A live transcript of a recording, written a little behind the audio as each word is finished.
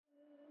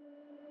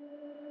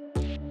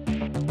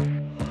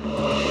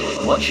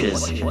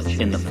Watchers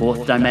in the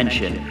Fourth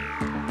Dimension.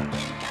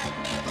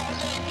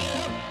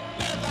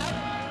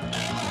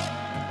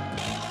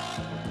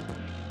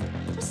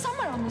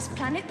 Somewhere on this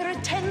planet there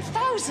are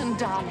 10,000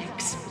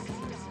 Daleks.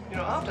 You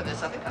know, after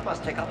this, I think I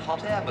must take up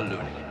hot air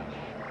ballooning.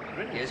 It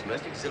really is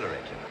most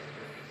exhilarating.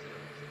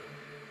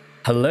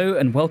 Hello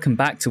and welcome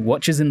back to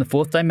Watchers in the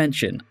Fourth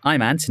Dimension.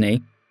 I'm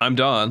Anthony. I'm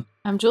Don.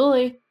 I'm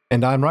Julie.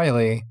 And I'm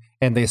Riley.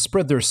 And they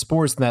spread their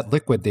spores in that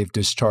liquid they've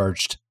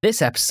discharged.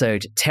 This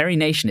episode, Terry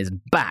Nation is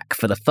back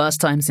for the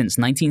first time since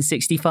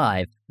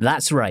 1965.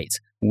 That's right,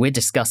 we're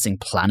discussing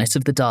Planet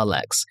of the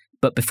Daleks.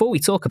 But before we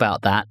talk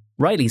about that,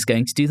 Riley's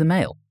going to do the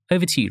mail.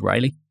 Over to you,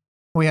 Riley.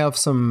 We have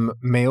some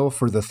mail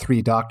for the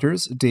three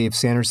doctors. Dave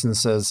Sanderson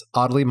says,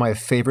 oddly my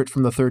favorite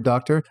from the third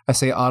Doctor. I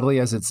say oddly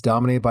as it's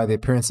dominated by the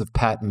appearance of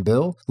Pat and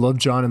Bill. Love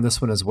John in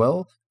this one as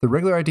well. The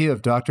regular idea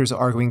of doctors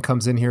arguing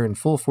comes in here in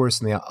full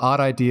force, and the odd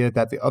idea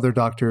that the other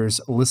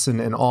doctors listen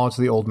in awe to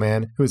the old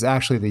man, who is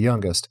actually the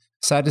youngest.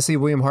 Sad to see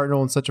William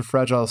Hartnell in such a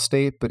fragile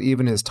state, but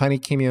even his tiny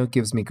cameo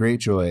gives me great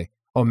joy.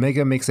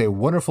 Omega makes a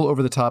wonderful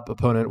over-the-top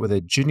opponent with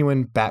a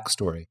genuine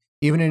backstory.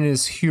 Even in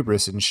his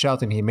hubris and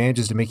shouting, he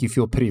manages to make you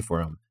feel pity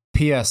for him.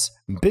 P.S.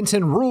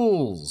 Benton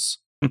rules!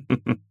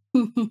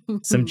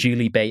 Some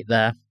Julie bait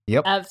there.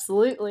 Yep.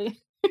 Absolutely.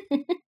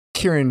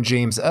 Kieran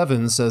James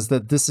Evans says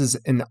that this is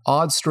an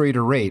odd story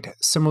to rate.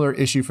 Similar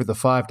issue for the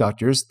five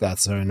doctors,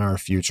 that's in our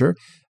future,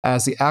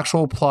 as the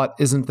actual plot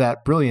isn't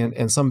that brilliant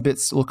and some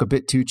bits look a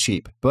bit too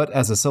cheap. But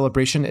as a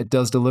celebration, it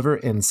does deliver,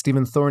 and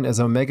Stephen Thorne as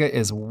Omega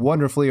is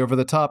wonderfully over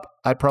the top.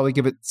 I'd probably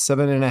give it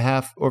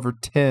 7.5 over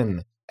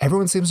 10.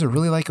 Everyone seems to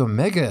really like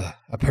Omega,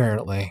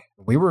 apparently.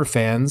 We were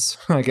fans,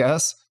 I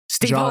guess.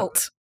 Steve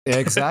Holt!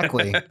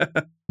 Exactly.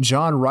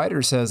 John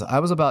Ryder says, I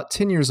was about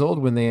 10 years old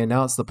when they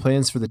announced the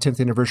plans for the 10th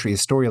anniversary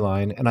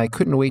storyline, and I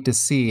couldn't wait to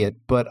see it,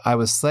 but I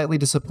was slightly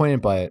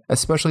disappointed by it,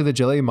 especially the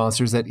jelly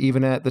monsters that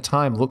even at the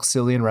time looked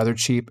silly and rather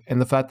cheap,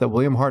 and the fact that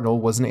William Hartnell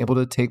wasn't able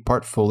to take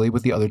part fully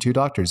with the other two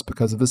doctors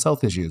because of his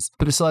health issues.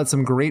 But it still had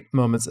some great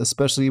moments,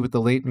 especially with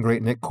the late and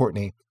great Nick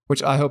Courtney,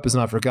 which I hope is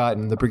not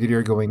forgotten. The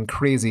Brigadier going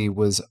crazy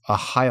was a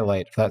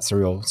highlight of that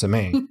serial to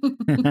me.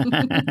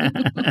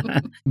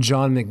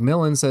 John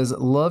McMillan says,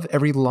 love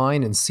every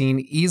line and scene,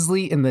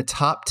 easily in the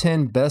top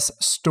 10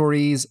 best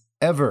stories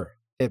ever.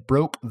 It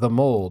broke the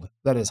mold.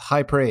 That is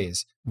high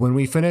praise. When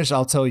we finish,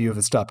 I'll tell you if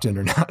it's top 10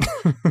 or not.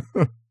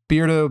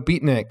 Beardo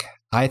Beatnik,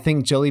 I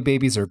think jelly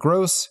babies are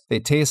gross. They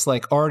taste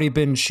like already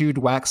been chewed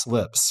wax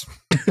lips.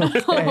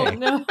 Okay. Oh,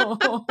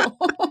 no.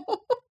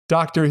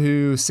 Doctor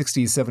Who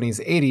 60s,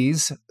 70s,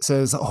 80s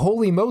says,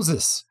 holy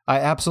Moses, I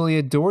absolutely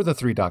adore the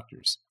three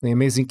doctors. The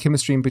amazing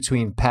chemistry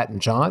between Pat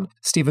and John,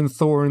 Stephen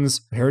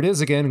Thorne's, here it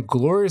is again,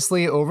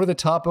 gloriously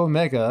over-the-top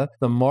Omega,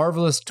 the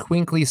marvelous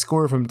twinkly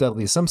score from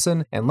Dudley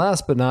Simpson, and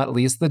last but not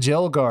least, the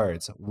Gel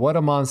Guards. What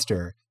a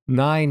monster.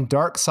 9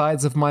 dark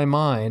sides of my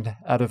mind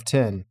out of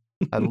 10.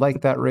 I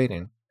like that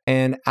rating.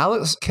 And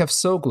Alex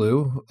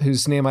Kefsoglu,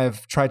 whose name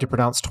I've tried to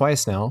pronounce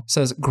twice now,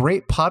 says,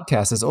 great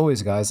podcast as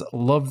always, guys.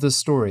 Love this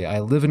story. I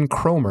live in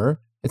Cromer.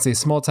 It's a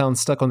small town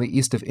stuck on the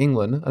east of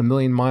England, a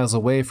million miles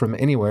away from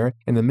anywhere,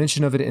 and the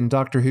mention of it in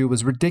Doctor Who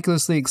was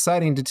ridiculously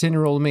exciting to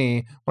 10-year-old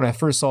me when I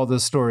first saw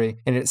this story,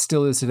 and it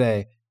still is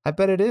today. I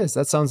bet it is.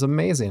 That sounds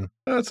amazing.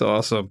 That's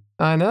awesome.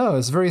 I know.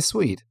 It's very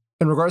sweet.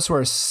 In regards to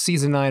our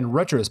Season 9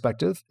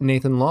 retrospective,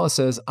 Nathan Law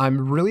says,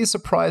 I'm really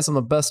surprised on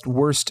the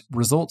best-worst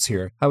results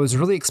here. I was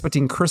really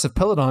expecting Curse of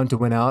Peladon to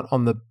win out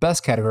on the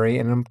best category,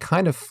 and I'm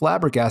kind of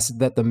flabbergasted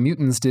that the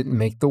mutants didn't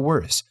make the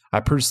worst. I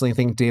personally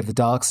think Day of the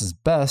Daleks is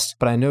best,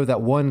 but I know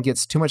that one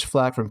gets too much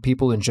flack from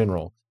people in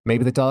general.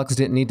 Maybe the Daleks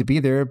didn't need to be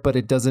there, but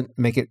it doesn't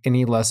make it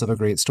any less of a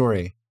great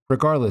story.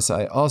 Regardless,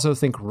 I also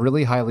think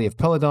really highly of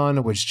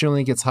Peladon, which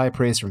generally gets high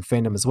praise from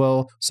fandom as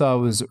well, so I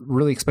was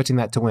really expecting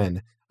that to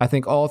win. I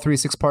think all 3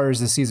 6-parters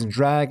this season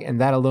drag, and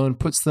that alone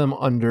puts them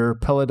under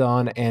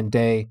Peladon and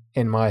Day,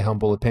 in my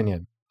humble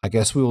opinion. I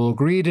guess we will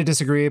agree to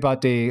disagree about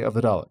Day of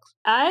the Daleks.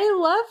 I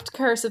loved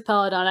Curse of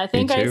Peladon. I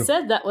think I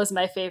said that was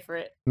my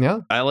favorite. Yeah?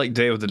 I like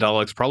Day of the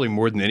Daleks probably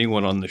more than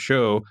anyone on the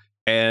show,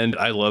 and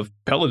I love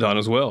Peladon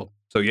as well.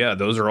 So yeah,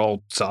 those are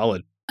all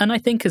solid. And I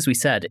think, as we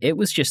said, it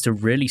was just a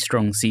really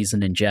strong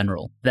season in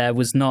general. There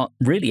was not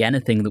really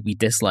anything that we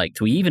disliked.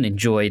 We even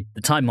enjoyed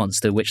the Time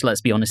Monster, which, let's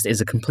be honest, is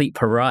a complete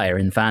pariah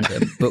in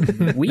fandom.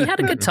 But we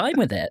had a good time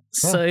with it.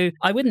 So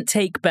I wouldn't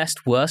take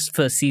best worst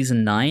for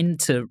season 9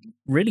 to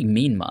really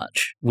mean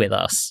much with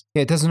us.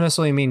 Yeah, it doesn't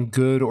necessarily mean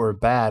good or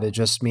bad. It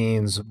just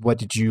means what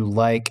did you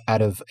like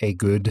out of a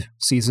good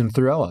season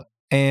throughout.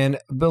 And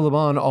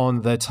Billabon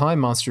on The Time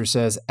Monster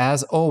says,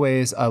 as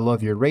always, I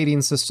love your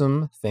rating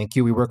system. Thank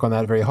you. We work on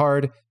that very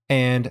hard.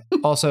 And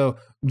also,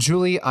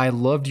 Julie, I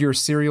loved your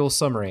serial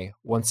summary.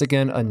 Once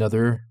again,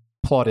 another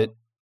plaudit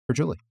for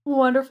Julie.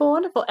 Wonderful,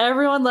 wonderful.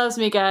 Everyone loves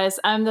me, guys.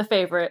 I'm the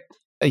favorite.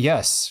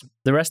 Yes.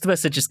 The rest of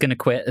us are just going to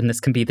quit, and this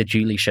can be the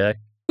Julie show.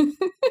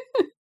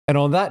 And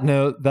on that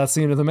note, that's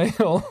the end of the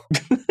mail.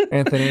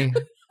 Anthony,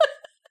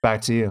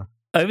 back to you.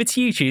 Over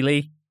to you,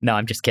 Julie. No,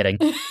 I'm just kidding.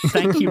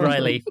 Thank you,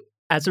 Riley.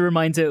 As a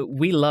reminder,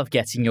 we love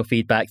getting your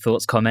feedback,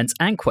 thoughts, comments,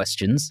 and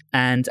questions.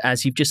 And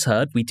as you've just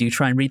heard, we do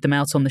try and read them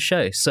out on the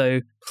show. So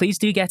please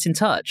do get in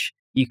touch.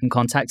 You can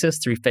contact us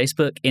through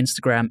Facebook,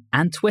 Instagram,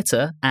 and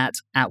Twitter at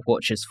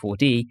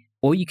Watchers4D,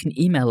 or you can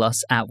email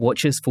us at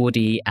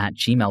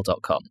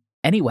watchers4d@gmail.com.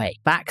 Anyway,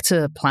 back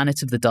to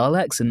Planet of the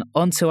Daleks and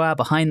onto our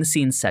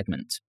behind-the-scenes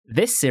segment.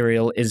 This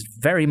serial is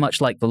very much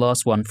like the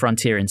last one,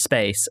 Frontier in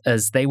Space,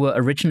 as they were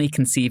originally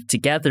conceived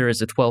together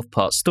as a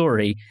 12-part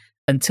story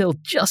until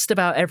just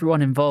about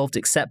everyone involved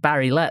except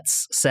Barry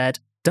Letts said,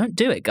 "Don't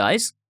do it,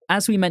 guys."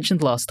 As we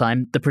mentioned last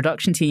time, the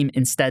production team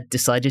instead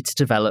decided to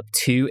develop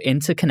 2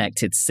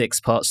 interconnected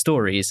 6-part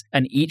stories,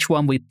 and each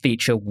one would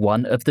feature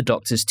one of the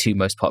Doctor's 2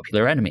 most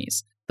popular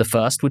enemies. The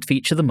first would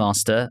feature the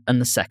Master,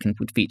 and the second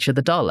would feature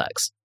the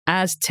Daleks.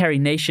 As Terry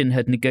Nation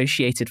had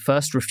negotiated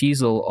first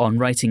refusal on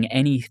writing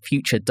any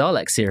future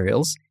Dalek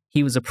serials,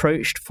 he was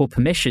approached for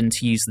permission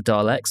to use the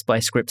Daleks by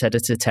script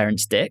editor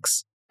Terrence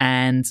Dicks,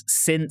 and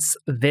since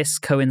this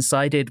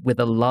coincided with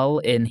a lull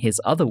in his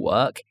other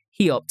work,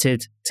 he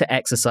opted to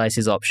exercise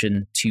his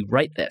option to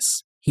write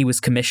this. He was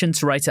commissioned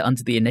to write it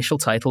under the initial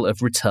title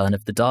of Return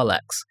of the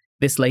Daleks.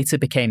 This later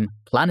became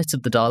Planet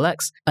of the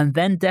Daleks, and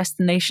then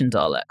Destination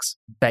Daleks.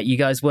 Bet you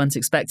guys weren't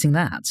expecting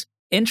that.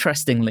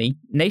 Interestingly,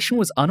 Nation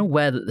was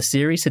unaware that the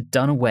series had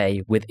done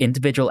away with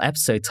individual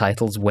episode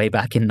titles way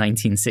back in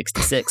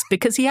 1966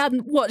 because he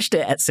hadn't watched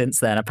it since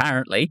then,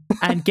 apparently,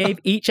 and gave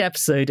each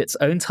episode its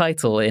own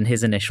title in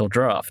his initial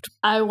draft.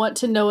 I want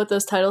to know what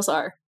those titles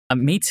are.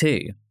 Me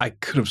too. I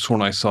could have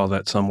sworn I saw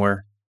that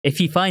somewhere.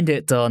 If you find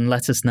it, Don,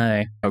 let us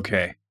know.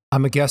 Okay.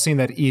 I'm guessing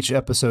that each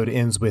episode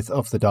ends with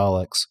 "of the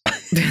Daleks."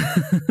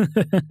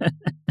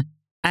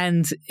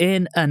 And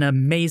in an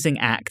amazing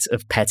act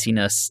of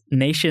pettiness,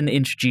 Nation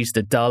introduced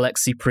a Dalek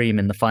Supreme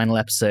in the final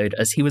episode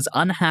as he was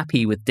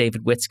unhappy with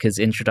David Whittaker's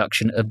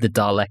introduction of the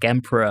Dalek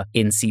Emperor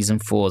in Season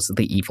 4's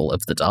The Evil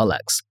of the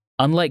Daleks.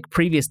 Unlike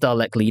previous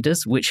Dalek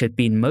leaders, which had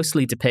been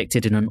mostly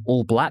depicted in an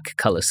all-black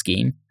colour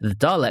scheme, the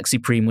Dalek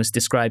Supreme was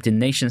described in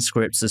Nation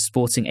scripts as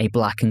sporting a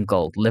black and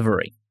gold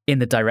livery. In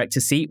the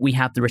director's seat, we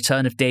have the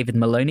return of David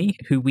Maloney,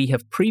 who we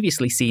have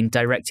previously seen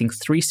directing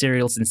 3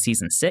 serials in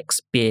Season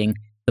 6, being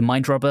The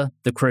Mind Robber,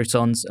 The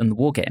Crotons, and The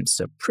War Games,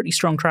 so pretty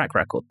strong track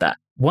record there.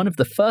 One of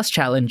the first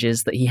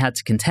challenges that he had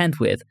to contend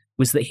with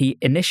was that he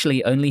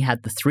initially only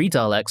had the 3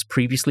 Daleks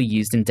previously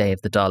used in Day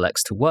of the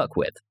Daleks to work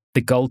with.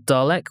 The Gold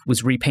Dalek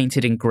was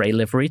repainted in grey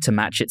livery to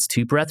match its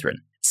 2 brethren.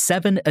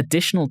 7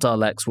 additional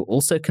Daleks were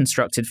also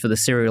constructed for the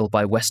serial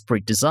by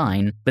Westbury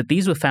Design, but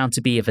these were found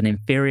to be of an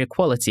inferior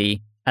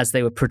quality as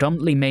they were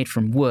predominantly made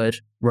from wood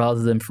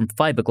rather than from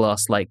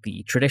fiberglass like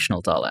the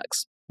traditional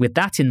Daleks. With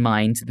that in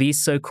mind,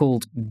 these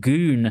so-called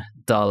goon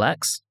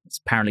Daleks, that's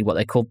apparently what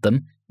they called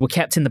them, were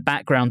kept in the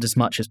background as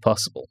much as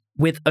possible.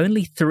 With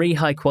only 3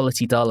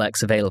 high-quality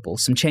Daleks available,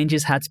 some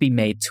changes had to be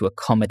made to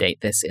accommodate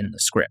this in the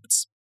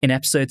scripts. In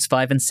episodes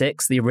 5 and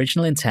 6, the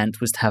original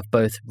intent was to have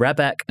both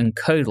Rebek and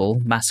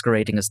Codal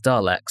masquerading as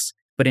Daleks,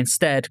 but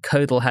instead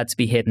Codal had to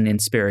be hidden in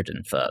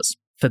Spiridon furs.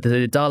 For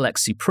the Dalek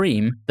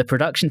Supreme, the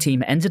production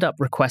team ended up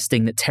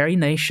requesting that Terry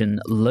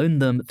Nation loan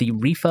them the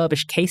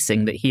refurbished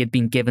casing that he had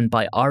been given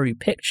by Aru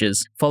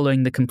Pictures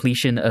following the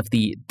completion of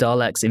the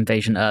Daleks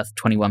Invasion Earth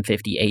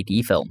 2150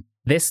 AD film.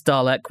 This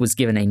Dalek was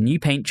given a new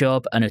paint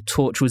job and a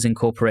torch was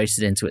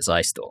incorporated into its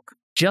eye stalk.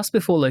 Just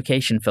before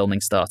location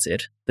filming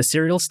started, the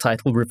serial's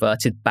title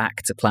reverted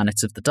back to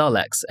Planet of the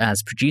Daleks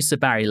as producer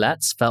Barry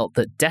Letts felt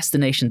that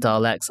Destination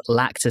Daleks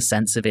lacked a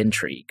sense of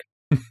intrigue.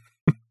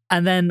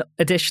 And then,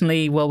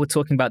 additionally, while we're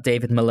talking about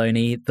David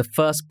Maloney, the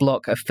first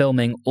block of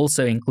filming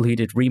also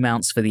included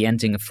remounts for the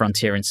ending of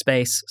Frontier in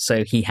Space,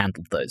 so he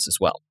handled those as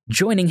well.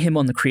 Joining him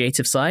on the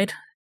creative side,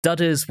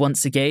 Dudders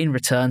once again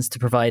returns to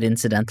provide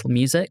incidental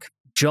music.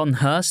 John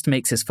Hurst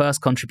makes his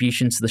first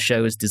contribution to the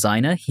show as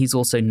designer. He's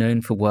also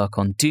known for work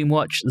on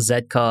Doomwatch,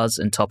 Z-Cars,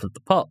 and Top of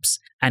the Pops,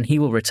 and he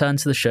will return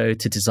to the show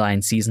to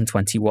design Season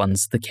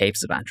 21's The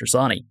Caves of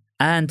Androzani.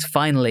 And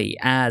finally,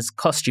 as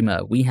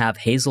costumer, we have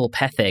Hazel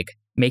Pethig,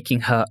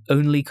 making her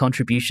only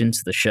contribution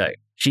to the show.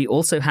 She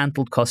also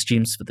handled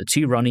costumes for the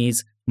 2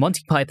 Ronnies,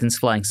 Monty Python's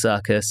Flying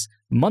Circus,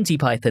 Monty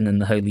Python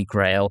and the Holy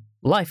Grail,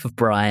 Life of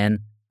Brian,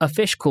 A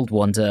Fish Called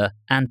Wanda,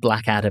 and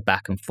Blackadder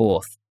Back and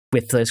Forth.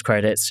 With those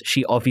credits,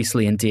 she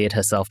obviously endeared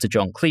herself to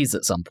John Cleese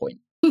at some point.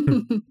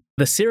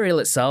 The serial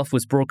itself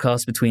was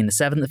broadcast between the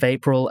 7th of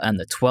April and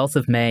the 12th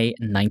of May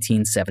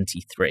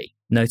 1973.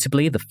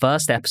 Notably, the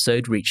first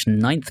episode reached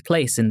 9th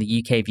place in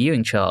the UK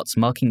viewing charts,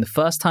 marking the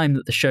first time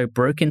that the show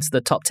broke into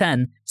the top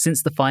 10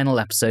 since the final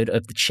episode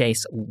of The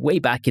Chase way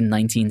back in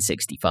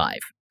 1965.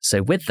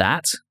 So with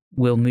that,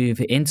 we'll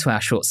move into our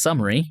short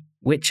summary,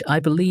 which I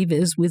believe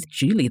is with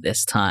Julie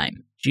this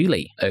time.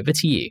 Julie, over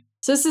to you.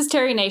 So this is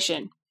Terry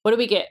Nation. What do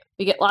we get?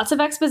 We get lots of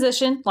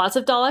exposition, lots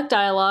of Dalek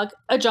dialogue,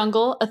 a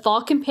jungle, a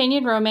Thal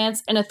companion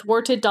romance, and a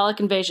thwarted Dalek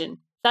invasion.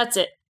 That's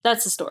it.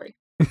 That's the story.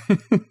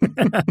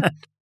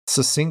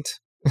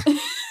 Succinct.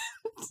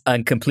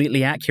 And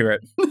completely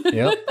accurate.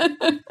 Yep.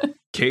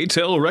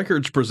 KTEL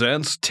Records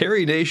presents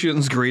Terry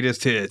Nation's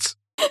Greatest Hits.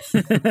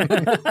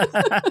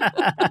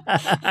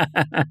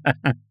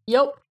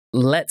 Yep.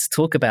 Let's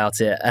talk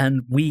about it.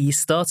 And we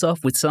start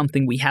off with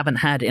something we haven't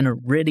had in a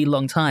really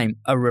long time,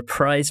 a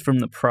reprise from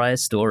the prior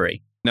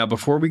story. Now,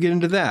 before we get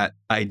into that,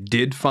 I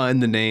did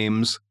find the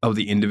names of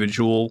the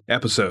individual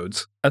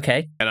episodes,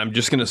 Okay. and I'm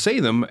just going to say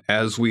them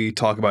as we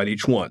talk about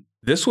each one.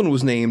 This one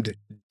was named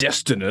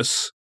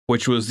Destinus,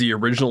 which was the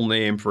original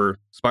name for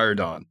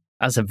Spiridon.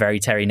 That's a very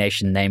Terry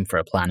Nation name for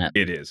a planet.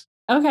 It is.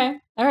 Okay.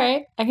 All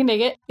right. I can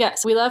dig it.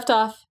 Yes, we left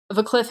off of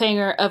a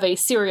cliffhanger of a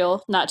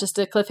serial, not just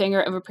a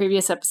cliffhanger of a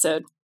previous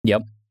episode.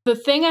 Yep. The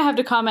thing I have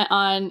to comment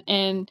on,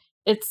 and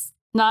it's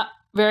not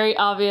very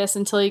obvious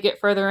until you get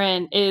further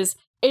in, is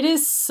it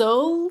is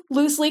so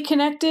loosely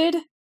connected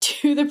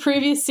to the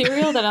previous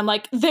serial that I'm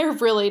like, they're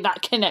really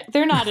not connected.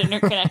 They're not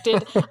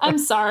interconnected. I'm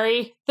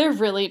sorry. They're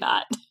really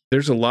not.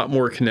 There's a lot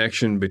more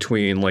connection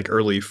between like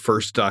early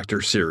First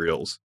Doctor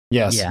serials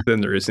Yes. Yeah.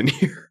 than there is in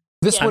here.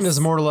 This one Yes. is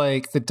more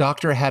like the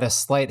doctor had a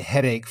slight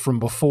headache from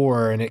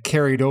before and it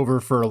carried over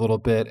for a little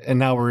bit, and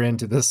now we're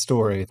into this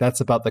story. That's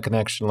about the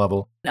connection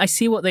level. I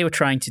see what they were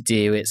trying to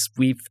do.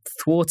 We've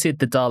thwarted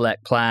the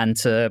Dalek plan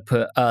to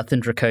put Earth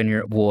and Draconia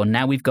at war.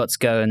 Now we've got to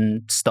go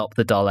and stop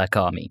the Dalek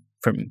army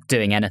from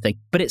doing anything.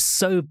 But it's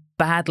so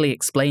badly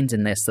explained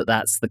in this that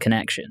that's the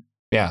connection.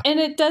 And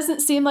it doesn't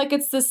seem like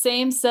it's the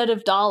same set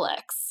of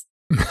Daleks.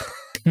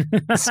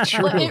 It's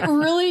true. Like, it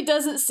really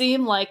doesn't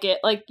seem like it.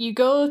 Like, you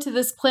go to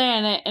this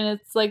planet and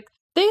it's like,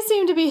 they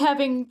seem to be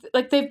having,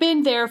 like, they've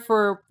been there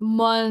for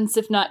months,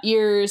 if not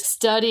years,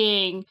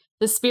 studying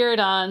the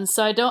Spiridons.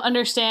 So I don't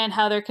understand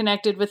how they're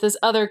connected with this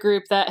other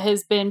group that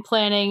has been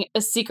planning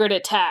a secret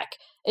attack.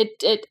 I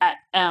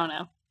don't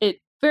know. It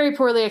very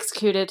poorly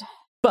executed.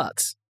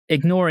 But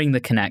ignoring the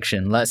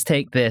connection, let's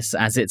take this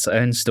as its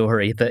own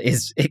story that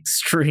is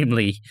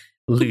extremely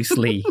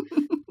loosely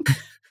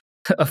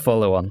a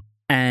follow-on.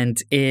 And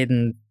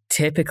in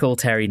typical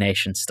Terry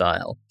Nation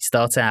style,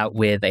 start out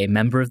with a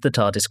member of the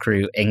TARDIS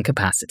crew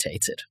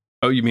incapacitated.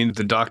 Oh, you mean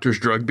the Doctor's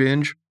drug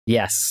binge?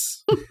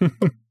 Yes.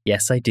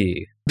 Yes, I do.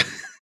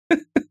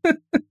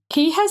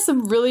 He has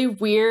some really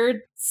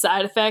weird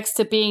side effects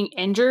to being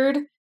injured.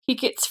 He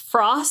gets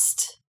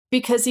frost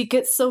because he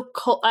gets so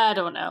cold. I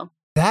don't know.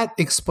 That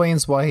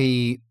explains why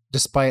he,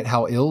 despite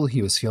how ill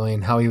he was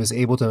feeling, how he was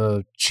able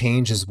to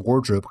change his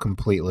wardrobe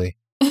completely.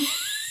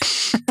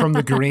 From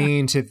the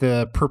green to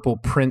the purple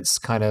prince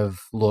kind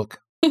of look.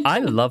 I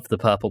love the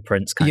Purple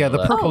Prince kind Yeah, of the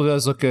look. purple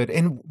does look good.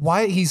 And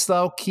why he's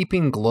now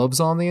keeping gloves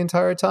on the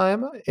entire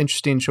time?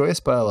 Interesting choice,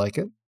 but I like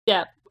it.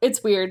 Yeah,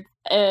 it's weird.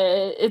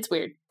 It's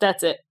weird.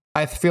 That's it.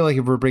 I feel like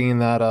if we're bringing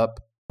that up,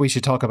 we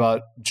should talk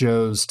about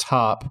Joe's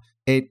top.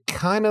 It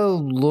kind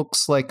of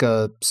looks like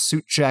a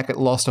suit jacket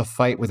lost a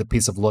fight with a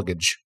piece of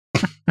luggage.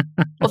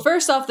 Well,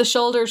 first off, the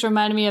shoulders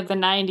reminded me of the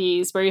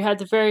 90s where you had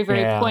the very,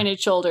 very Yeah. pointed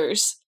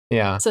shoulders.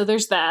 Yeah. So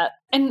there's that.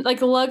 And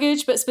like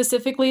luggage, but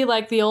specifically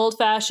like the old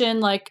fashioned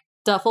like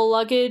duffel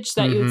luggage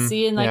that you would Mhm,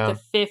 see in like yeah. the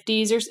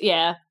 50s or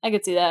yeah, I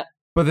could see that.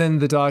 But then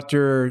the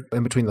doctor,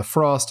 in between the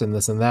frost and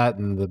this and that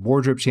and the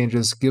wardrobe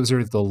changes, gives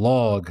her the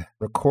log.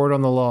 Record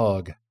on the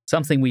log.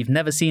 Something we've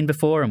never seen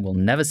before and will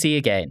never see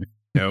again.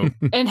 No.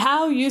 And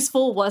how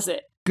useful was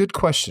it? Good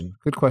question.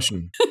 Good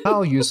question.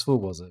 How useful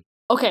was it?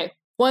 Okay,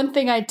 one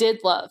thing I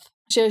did love.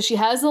 So she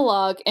has the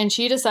log and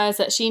she decides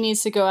that she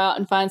needs to go out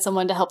and find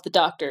someone to help the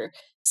doctor.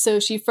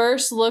 So she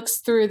first looks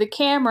through the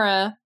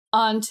camera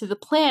onto the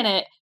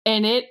planet,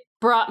 and it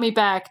brought me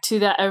back to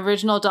that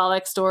original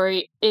Dalek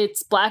story.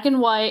 It's black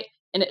and white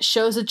and it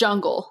shows a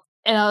jungle.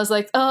 And I was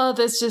like, oh,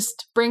 this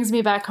just brings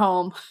me back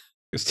home.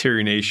 Because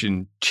Terry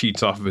Nation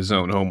cheats off of his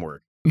own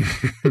homework.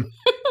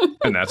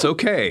 And that's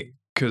okay,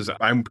 because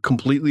I'm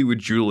completely with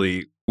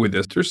Julie with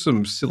this. There's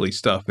some silly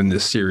stuff in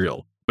this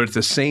serial, but at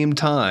the same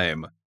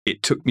time,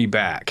 it took me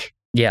back.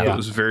 Yeah. It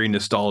was very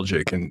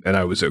nostalgic, and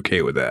I was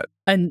okay with that.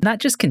 And that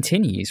just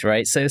continues,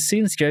 right? So as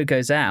soon as Joe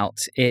goes out,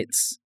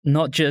 it's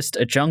not just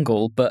a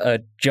jungle, but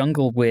a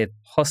jungle with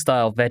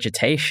hostile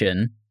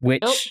vegetation,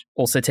 which Nope.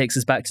 also takes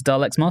us back to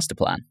Dalek's master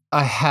plan.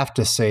 I have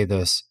to say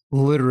this.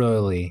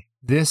 Literally,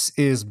 this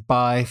is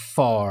by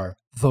far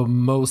the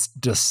most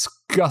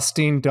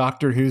disgusting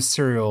Doctor Who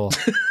serial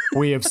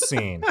we have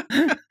seen.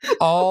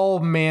 All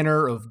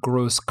manner of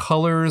gross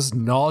colors,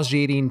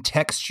 nauseating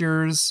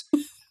textures.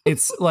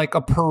 It's like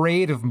a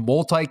parade of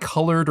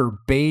multicolored or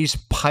beige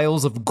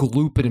piles of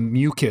gloop and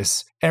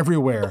mucus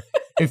everywhere.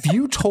 If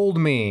you told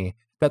me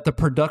that the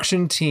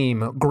production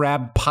team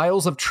grabbed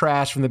piles of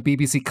trash from the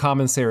BBC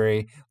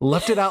commissary,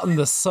 left it out in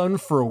the sun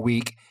for a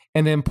week,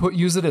 and then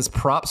use it as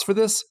props for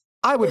this,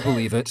 I would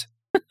believe it.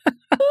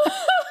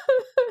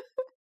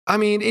 I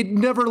mean, it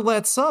never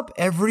lets up.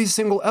 Every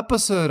single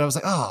episode, I was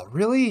like, oh,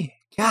 really?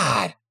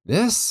 God,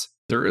 this?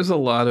 There is a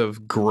lot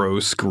of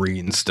gross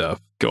green stuff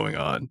going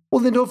on.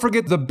 Well, then don't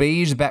forget the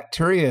beige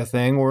bacteria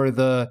thing or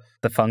the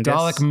The fungus.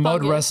 Dalek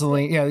mud Fungus.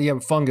 wrestling. Yeah,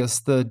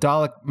 fungus. The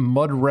Dalek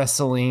mud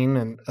wrestling.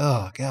 And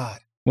oh, God.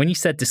 When you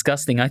said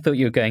disgusting, I thought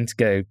you were going to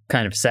go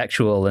kind of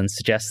sexual and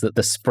suggest that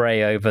the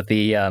spray over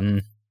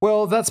the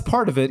Well, that's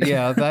part of it.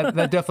 Yeah, that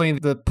definitely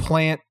the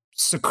plant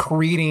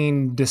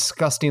secreting,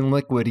 disgusting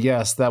liquid,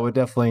 yes, that would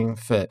definitely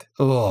fit.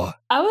 Ugh.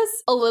 I was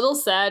a little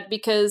sad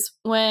because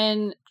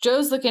when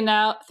Joe's looking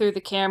out through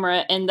the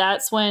camera and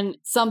that's when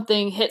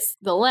something hits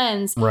the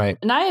lens, Right.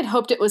 and I had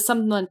hoped it was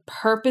someone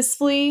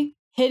purposefully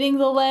hitting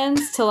the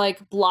lens to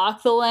like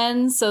block the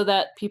lens so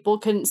that people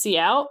couldn't see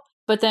out.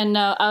 But then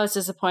no, I was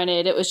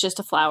disappointed. It was just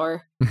a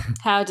flower.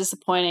 How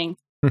disappointing.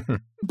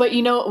 But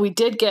you know what we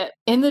did get?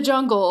 In the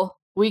jungle,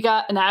 we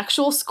got an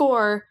actual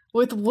score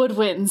with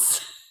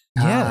woodwinds.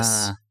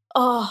 Yes.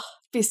 Oh,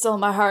 be still in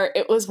my heart.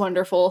 It was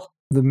wonderful.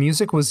 The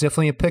music was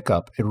definitely a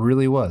pickup. It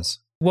really was.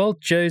 While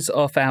Joe's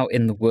off out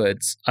in the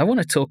woods, I want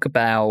to talk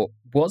about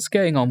what's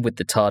going on with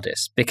the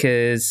TARDIS,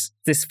 because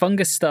this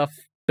fungus stuff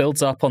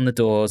builds up on the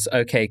doors.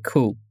 Okay,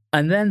 cool.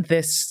 And then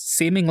this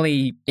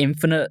seemingly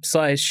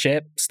infinite-sized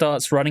ship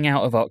starts running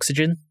out of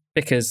oxygen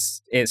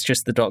because it's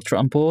just the Doctor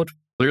on board.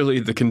 Clearly,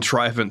 the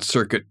contrivance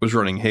circuit was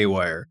running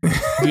haywire.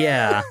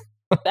 Yeah.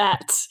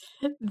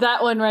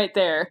 That one right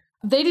there.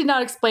 They did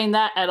not explain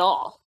that at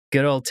all.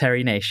 Good old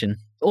Terry Nation.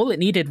 All it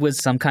needed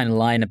was some kind of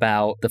line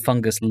about the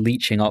fungus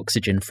leaching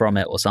oxygen from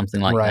it or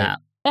something like that.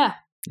 Yeah.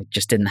 It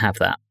just didn't have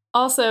that.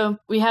 Also,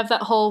 we have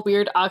that whole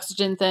weird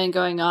oxygen thing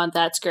going on.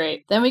 That's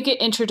great. Then we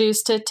get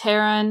introduced to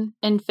Terran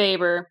and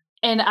Faber.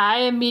 And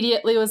I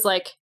immediately was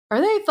like, are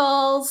they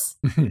Thals?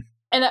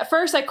 And at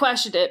first I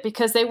questioned it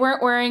because they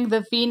weren't wearing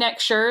the V-neck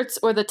shirts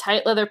or the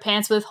tight leather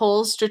pants with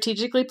holes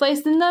strategically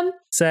placed in them.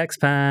 Sex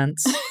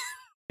pants.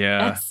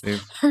 Yeah.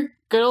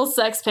 Good old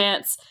sex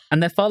pants.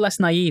 And they're far less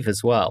naive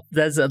as well.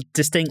 There's a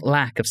distinct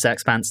lack of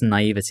sex pants and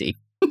naivety.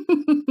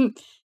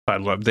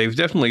 They've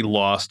definitely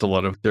lost a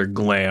lot of their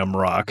glam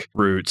rock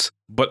roots,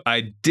 but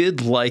I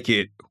did like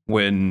it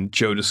when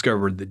Joe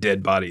discovered the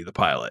dead body of the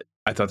pilot.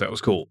 I thought that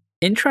was cool.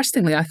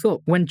 Interestingly, I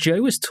thought when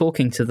Joe was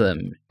talking to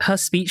them, her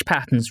speech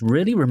patterns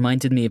really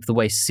reminded me of the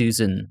way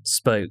Susan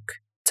spoke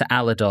to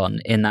Aladon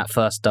in that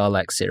first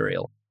Dalek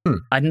serial.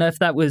 I don't know if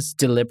that was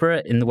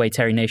deliberate in the way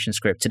Terry Nation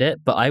scripted it,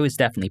 but I was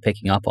definitely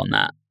picking up on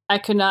that. I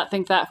could not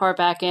think that far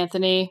back,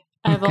 Anthony.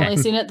 I've only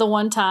seen it the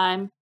one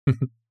time.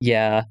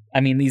 Yeah,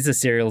 I mean, these are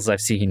serials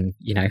I've seen,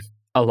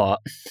 a lot.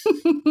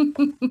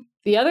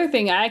 The other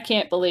thing I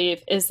can't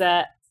believe is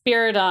that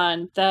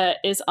Spiridon that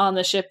is on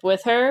the ship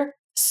with her,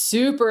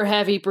 super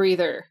heavy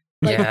breather.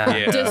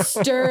 Like,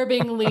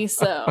 disturbingly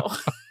so.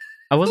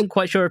 I wasn't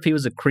quite sure if he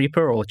was a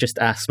creeper or just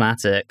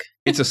asthmatic.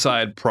 It's a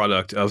side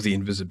product of the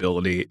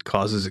invisibility. It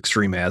causes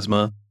extreme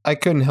asthma. I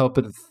couldn't help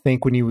but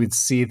think when you would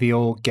see the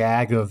old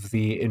gag of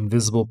the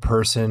invisible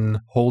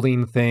person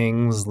holding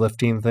things,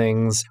 lifting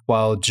things,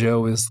 while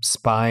Joe is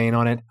spying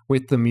on it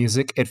with the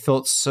music, it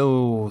felt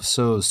so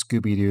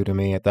Scooby-Doo to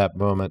me at that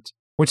moment,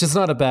 which is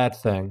not a bad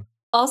thing.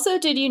 Also,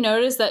 did you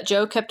notice that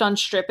Joe kept on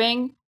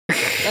stripping?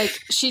 Like,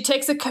 she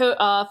takes a coat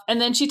off, and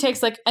then she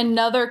takes, like,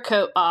 another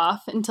coat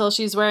off until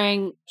she's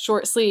wearing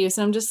short sleeves.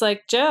 And I'm just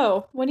like,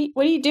 Joe, what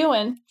are you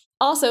doing?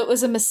 Also, it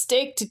was a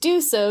mistake to do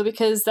so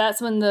because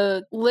that's when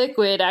the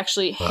liquid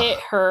actually hit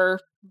her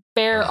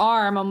bare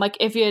arm. I'm like,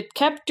 if you had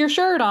kept your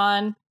shirt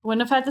on,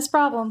 wouldn't have had this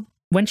problem.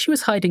 When she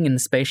was hiding in the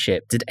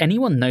spaceship, did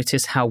anyone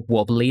notice how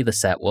wobbly the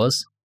set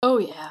was? Oh,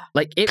 yeah.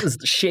 Like, it was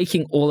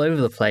shaking all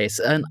over the place,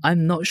 and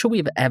I'm not sure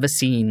we've ever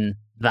seen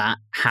that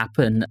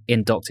happen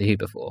in Doctor Who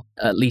before.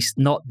 At least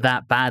not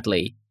that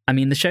badly. I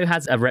mean, the show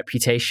has a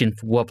reputation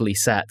for wobbly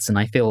sets, and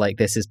I feel like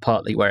this is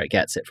partly where it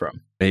gets it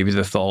from. Maybe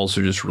the Thals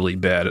are just really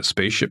bad at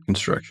spaceship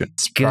construction.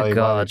 Good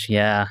God,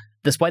 yeah.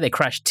 That's why they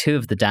crashed 2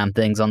 of the damn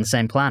things on the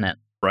same planet.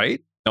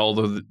 Right?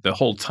 Although the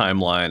whole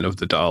timeline of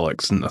the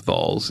Daleks and the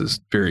Thals is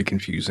very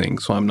confusing,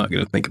 so I'm not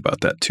going to think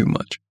about that too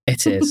much.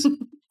 It is.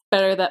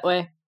 Better that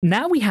way.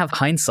 Now we have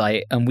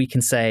hindsight, and we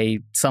can say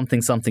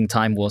something,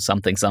 time war,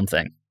 something.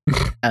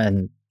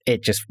 And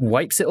it just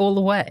wipes it all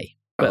away.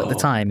 But at the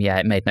time, yeah,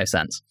 it made no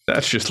sense.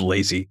 That's just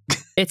lazy.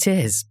 It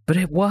is, but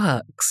it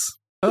works.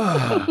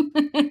 So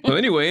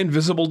anyway,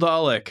 Invisible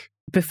Dalek.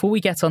 Before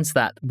we get onto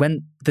that,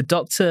 when the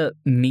Doctor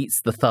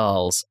meets the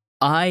Thals,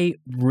 I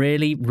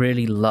really,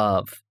 really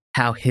love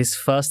how his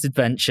first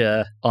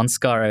adventure on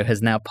Skaro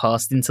has now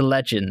passed into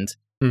legend,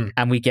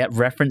 and we get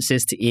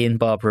references to Ian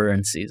Barbara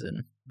and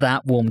Susan.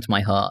 That warmed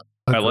my heart.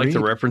 Agreed. I like the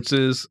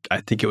references.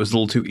 I think it was a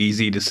little too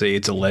easy to say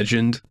it's a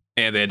legend,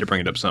 and they had to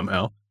bring it up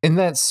somehow. In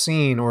that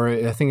scene, or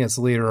I think it's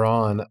later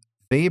on,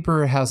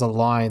 Faber has a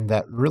line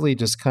that really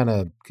just kind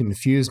of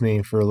confused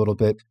me for a little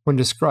bit. When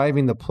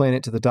describing the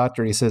planet to the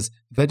Doctor, he says,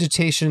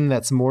 vegetation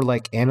that's more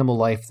like animal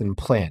life than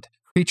plant.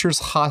 Creatures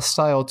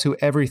hostile to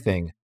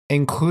everything,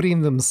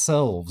 including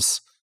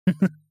themselves.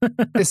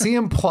 Is he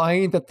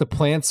implying that the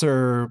plants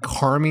are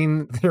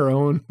harming their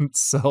own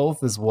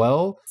self as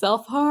well?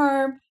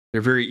 Self-harm.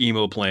 They're very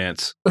emo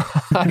plants.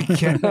 I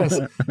guess.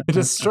 It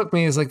just struck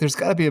me as like, there's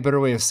got to be a better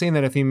way of saying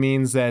that if he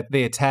means that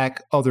they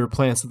attack other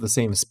plants of the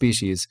same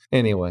species.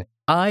 Anyway.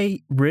 I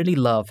really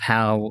love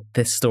how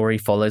this story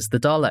follows the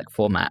Dalek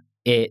format.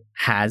 It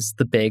has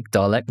the big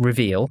Dalek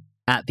reveal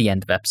at the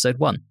end of episode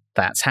 1.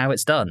 That's how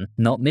it's done,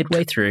 not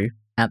midway through,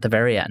 at the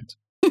very end.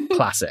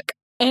 Classic.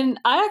 And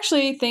I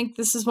actually think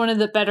this is one of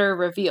the better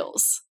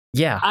reveals.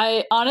 Yeah.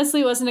 I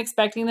honestly wasn't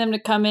expecting them to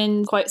come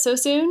in quite so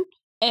soon.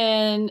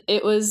 And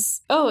it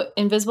was,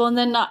 invisible and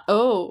then not.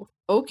 Oh,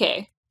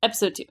 okay.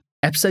 Episode 2.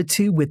 Episode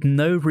 2 with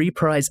no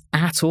reprise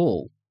at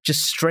all.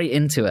 Just straight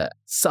into it.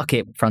 Suck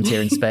it,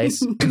 Frontier in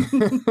Space.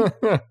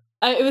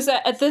 It was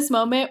at this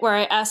moment where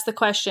I asked the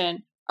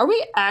question, are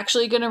we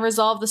actually going to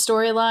resolve the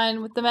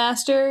storyline with the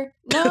Master?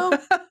 No?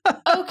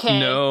 Okay.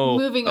 No.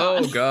 Moving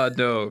on. Oh, God,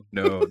 no.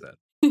 No.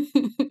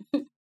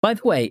 By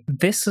the way,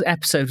 this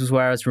episode was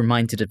where I was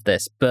reminded of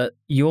this, but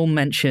you all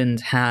mentioned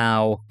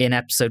how in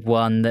episode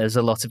 1 there's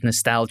a lot of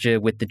nostalgia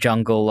with the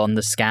jungle on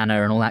the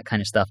scanner and all that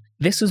kind of stuff.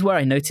 This was where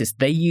I noticed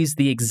they used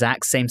the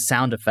exact same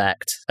sound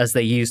effect as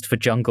they used for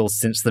jungles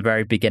since the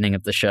very beginning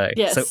of the show.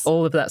 Yes. So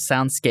all of that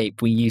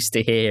soundscape we used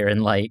to hear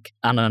in like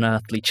An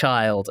Unearthly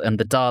Child and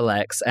the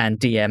Daleks and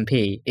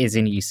DMP is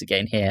in use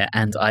again here,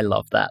 and I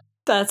love that.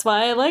 That's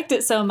why I liked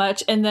it so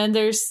much. And then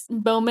there's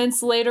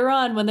moments later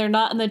on when they're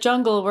not in the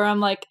jungle where I'm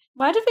like,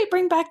 why did we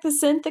bring back the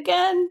synth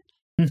again?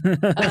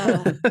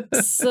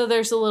 So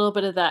there's a little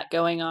bit of that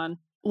going on.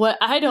 What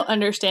I don't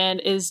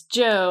understand is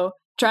Jo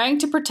trying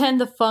to pretend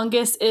the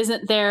fungus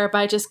isn't there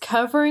by just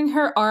covering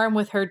her arm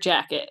with her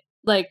jacket.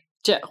 Like,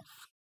 Jo.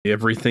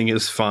 Everything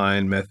is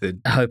fine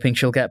method. Hoping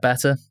she'll get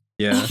better.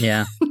 Yeah.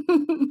 Yeah.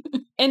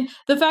 And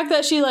the fact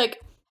that she like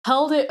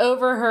held it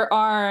over her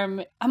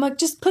arm, I'm like,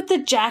 just put the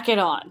jacket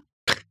on.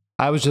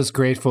 I was just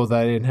grateful that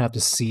I didn't have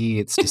to see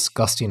its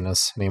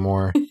disgustingness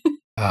anymore.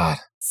 God.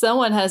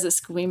 Someone has a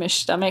squeamish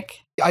stomach.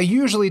 I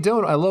usually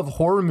don't. I love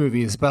horror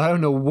movies, but I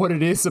don't know what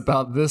it is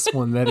about this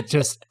one that it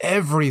just,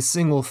 every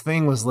single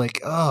thing was like,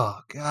 oh,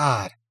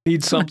 God.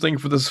 Need something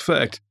for this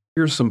effect.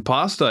 Here's some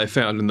pasta I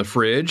found in the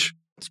fridge.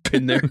 It's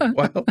been there a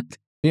while.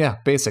 Yeah,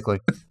 basically.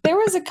 There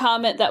was a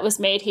comment that was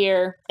made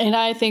here, and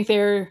I think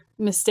they're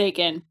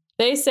mistaken.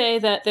 They say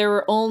that there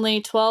were only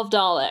 12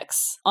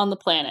 Daleks on the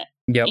planet.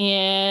 Yep.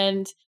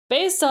 And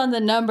based on the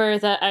number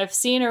that I've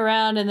seen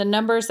around and the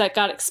numbers that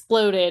got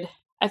exploded,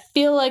 I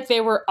feel like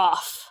they were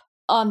off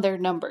on their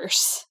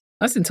numbers.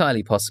 That's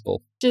entirely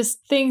possible. Just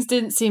things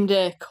didn't seem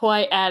to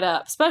quite add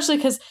up, especially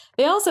because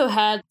they also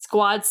had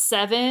Squad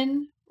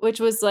 7,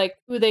 which was like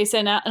who they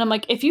sent out. And I'm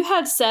like, if you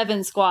had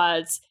 7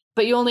 squads,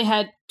 but you only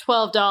had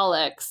 12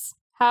 Daleks,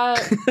 how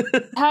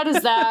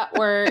does that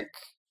work?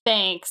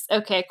 Thanks.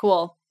 Okay,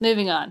 cool.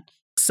 Moving on.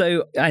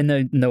 So I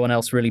know no one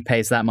else really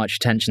pays that much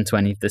attention to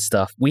any of this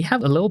stuff. We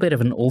have a little bit of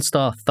an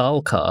all-star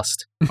Thal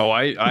cast. Oh,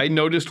 I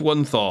noticed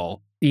one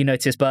Thal. You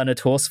noticed Bernard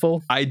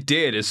Horsfall? I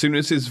did. As soon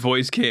as his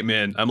voice came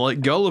in, I'm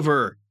like,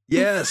 Gulliver.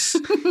 Yes.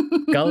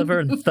 Gulliver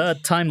and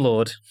Third Time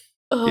Lord.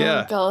 Oh,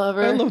 Yeah.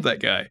 Gulliver. I love that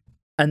guy.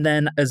 And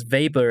then as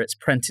Weber, it's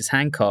Prentice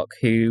Hancock,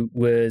 who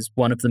was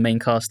one of the main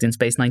cast in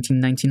Space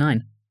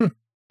 1999.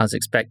 I was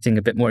expecting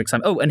a bit more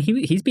excitement. Oh, and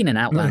he's been in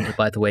Outlander,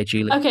 by the way,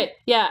 Julie. Okay,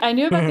 yeah, I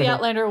knew about the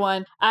Outlander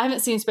one. I haven't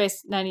seen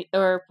Space 90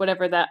 or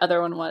whatever that other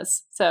one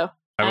was. So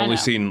I've I only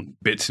know. seen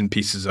bits and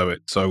pieces of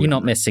it. So You're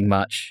not missing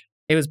much.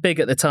 It was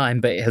big at the time,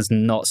 but it has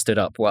not stood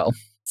up well.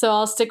 So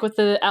I'll stick with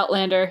the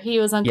Outlander. He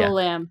was Uncle Yeah.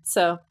 Lamb.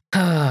 So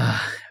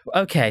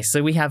Okay,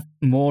 so we have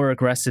more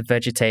aggressive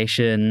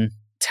vegetation,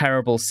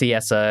 terrible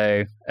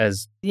CSO,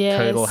 as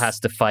yes. Kodal has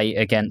to fight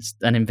against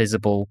an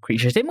invisible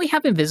creature. Didn't we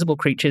have invisible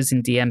creatures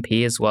in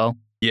DMP as well?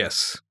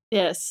 Yes.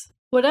 Yes.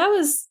 What I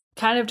was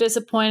kind of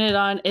disappointed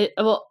on it.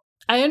 Well,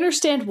 I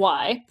understand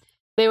why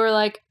they were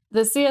like,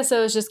 the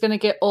CSO is just going to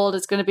get old.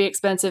 It's going to be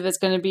expensive. It's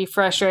going to be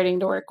frustrating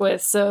to work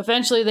with. So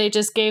eventually they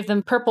just gave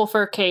them purple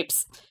fur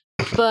capes.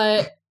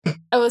 But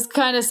I was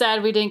kind of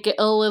sad we didn't get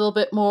a little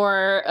bit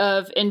more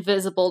of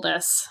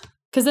invisibleness.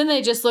 Because then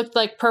they just looked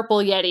like purple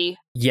Yeti.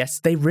 Yes,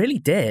 they really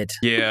did.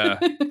 Yeah.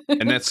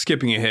 And that's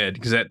skipping ahead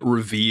because that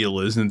reveal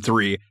is in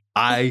 3.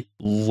 I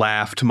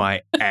laughed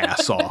my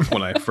ass off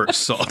when I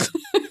first saw it.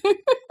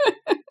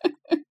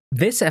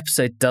 This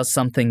episode does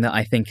something that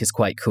I think is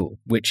quite cool,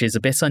 which is a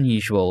bit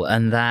unusual,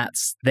 and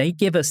that's they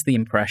give us the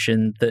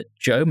impression that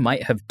Jo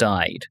might have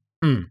died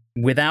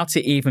without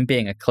it even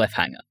being a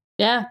cliffhanger.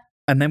 Yeah.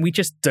 And then we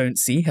just don't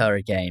see her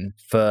again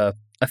for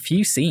a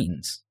few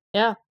scenes.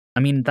 Yeah.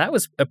 I mean, that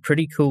was a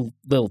pretty cool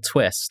little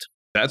twist.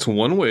 That's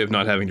one way of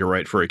not having to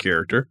write for a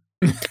character.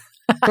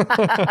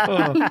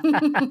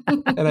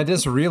 And I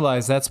just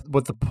realized that's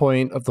what the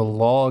point of the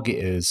log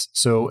is.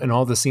 So in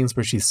all the scenes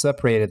where she's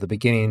separated at the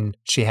beginning,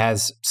 she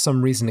has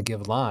some reason to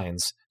give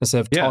lines instead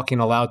of Yeah. talking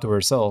aloud to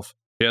herself.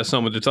 She has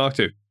someone to talk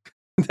to.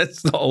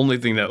 That's the only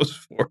thing that was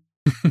for.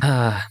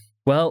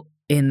 Well,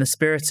 in the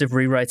spirit of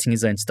rewriting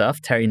his own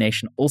stuff, Terry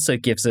Nation also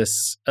gives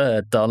us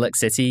Dalek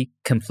City,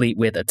 complete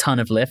with a ton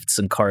of lifts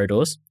and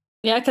corridors.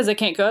 Yeah, because I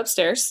can't go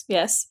upstairs.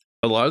 Yes.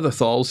 A lot of the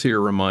Thals here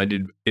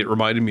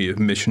reminded me of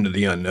Mission to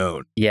the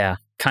Unknown. Yeah,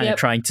 kind of Yep.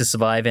 trying to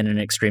survive in an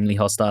extremely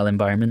hostile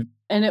environment.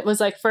 And it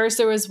was like first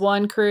there was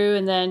one crew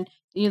and then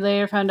you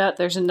later found out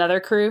there's another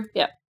crew.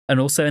 Yep. And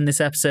also in this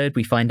episode,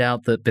 we find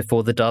out that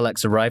before the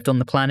Daleks arrived on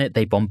the planet,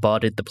 they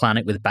bombarded the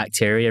planet with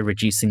bacteria,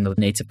 reducing the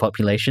native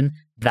population.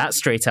 That's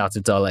straight out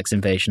of Daleks'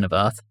 invasion of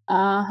Earth.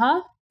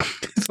 Uh-huh.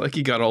 It's like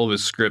he got all of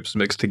his scripts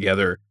mixed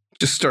together,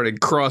 just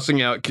started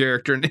crossing out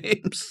character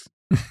names.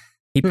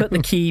 He put the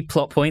key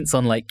plot points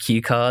on like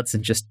cue cards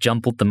and just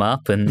jumbled them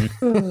up and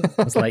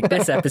was like,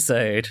 this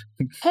episode.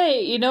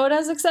 Hey, you know what I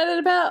was excited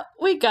about?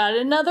 We got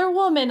another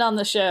woman on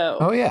the show.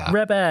 Oh, yeah.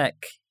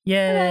 Rebecca.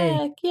 Yay.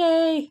 Heck,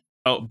 yay.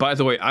 Oh, by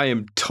the way, I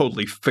am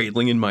totally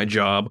failing in my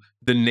job.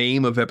 The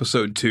name of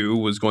episode 2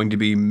 was going to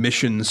be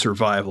Mission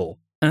Survival.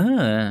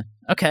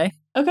 Okay.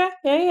 Okay,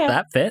 yeah.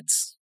 That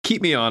fits.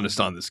 Keep me honest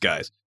on this,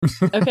 guys.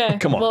 Okay.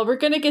 Come on. Well, we're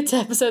going to get to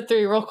episode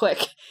 3 real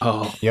quick.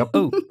 Oh, Yep.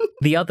 Oh,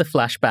 the other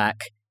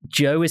flashback.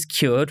 Joe is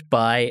cured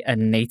by a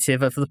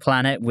native of the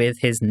planet with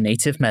his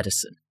native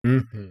medicine.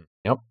 Mm-hmm.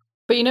 Yep.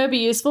 But you know, it'd be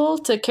useful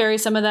to carry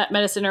some of that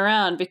medicine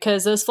around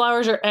because those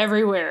flowers are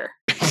everywhere.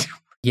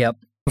 Yep.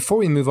 Before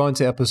we move on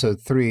to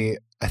episode 3,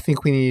 I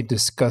think we need to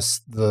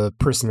discuss the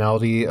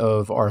personality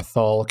of our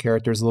Thal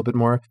characters a little bit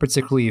more,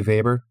 particularly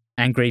Weber.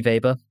 Angry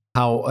Weber.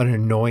 How an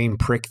annoying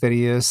prick that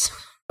he is.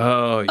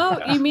 oh, yeah.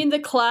 Oh, you mean the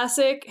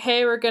classic,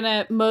 hey,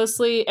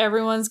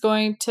 everyone's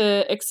going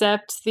to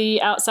accept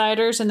the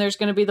outsiders and there's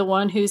going to be the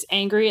one who's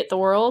angry at the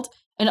world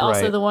and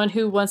also Right. the one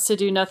who wants to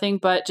do nothing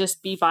but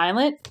just be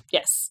violent?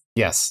 Yes.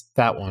 Yes,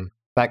 that one.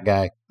 That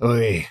guy.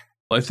 Oy.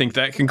 I think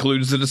that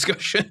concludes the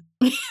discussion.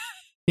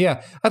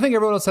 Yeah, I think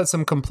everyone else had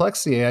some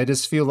complexity. I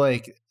just feel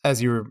like,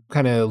 as you were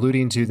kind of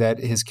alluding to, that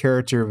his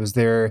character was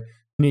there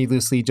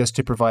needlessly just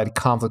to provide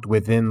conflict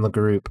within the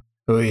group.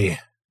 Oy,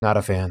 not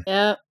a fan.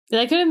 Yeah.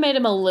 They could have made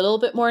him a little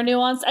bit more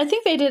nuanced. I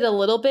think they did a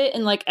little bit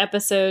in like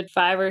episode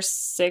 5 or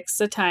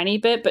 6, a tiny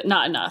bit, but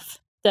not enough.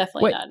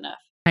 Definitely Wait. not enough.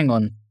 Hang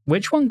on.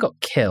 Which one got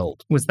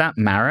killed? Was that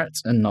Marat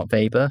and not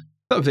Weber?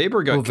 I thought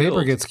Weber got Well, killed.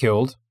 Weber gets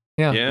killed.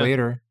 Yeah, Yeah.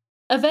 later.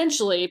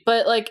 Eventually,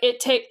 but like it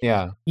takes.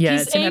 Yeah. Yeah,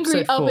 He's it's in angry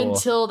episode up 4.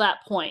 until that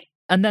point.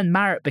 And then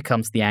Marat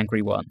becomes the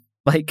angry one.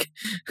 Like,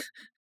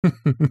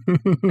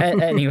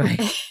 anyway.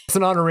 It's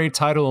an honorary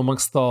title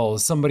amongst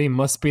Thals. Somebody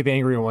must be the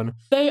angry one.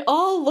 They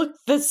all look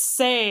the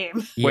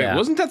same. Wait, Yeah.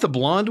 wasn't that the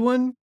blonde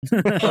one?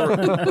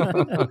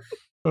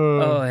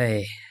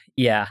 Oy.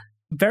 Yeah.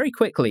 Very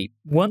quickly,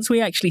 once we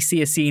actually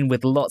see a scene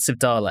with lots of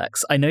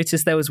Daleks, I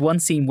noticed there was one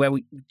scene where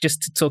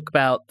just to talk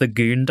about the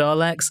goon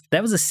Daleks,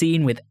 there was a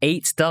scene with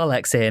 8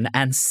 Daleks in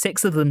and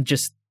 6 of them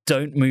just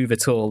don't move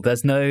at all.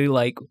 There's no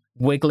like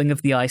wiggling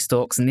of the eye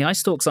stalks, and the eye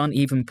stalks aren't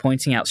even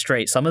pointing out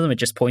straight. Some of them are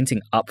just pointing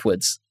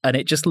upwards, and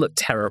it just looked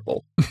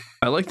terrible.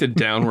 I like the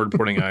downward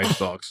pointing eye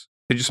stalks.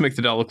 They just make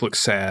the Dalek look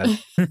sad.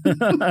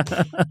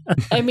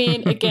 I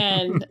mean,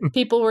 again,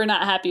 people were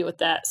not happy with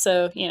that.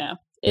 So, you know,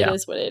 it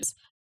is what it is.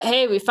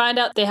 Hey, we find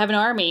out they have an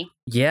army.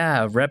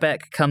 Yeah,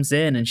 Rebecca comes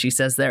in and she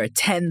says there are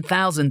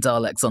 10,000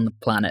 Daleks on the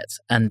planet.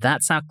 And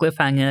that's our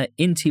cliffhanger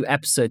into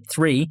episode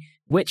 3,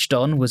 which,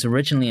 Don, was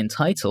originally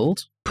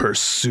entitled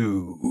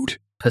Pursued.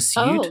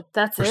 Pursued. Oh,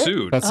 that's it?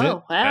 Pursued. That's Oh, it.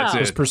 wow. That's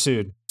Just it.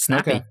 pursued.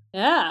 Snappy. Okay.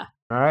 Yeah.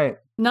 All right.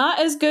 Not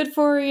as good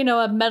for, you know,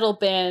 a metal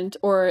band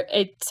or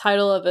a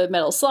title of a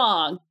metal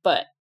song,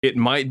 but It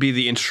might be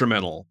the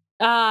instrumental.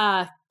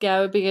 yeah, it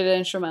would be a good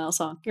instrumental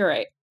song. You're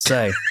right.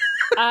 So,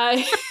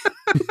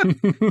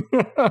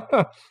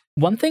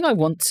 one thing I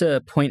want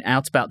to point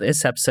out about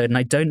this episode, and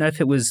I don't know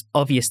if it was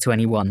obvious to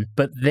anyone,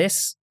 but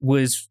this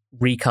was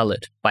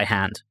recolored by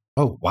hand.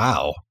 Oh,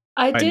 wow.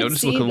 I I did noticed it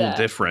see looked a little that.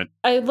 different.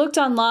 I looked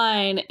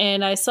online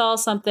and I saw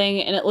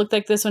something and it looked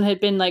like this one had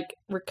been like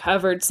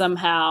recovered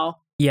somehow.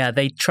 Yeah,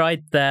 they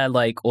tried their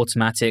like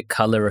automatic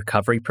color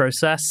recovery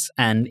process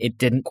and it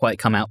didn't quite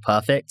come out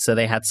perfect. So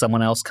they had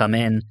someone else come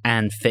in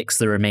and fix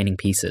the remaining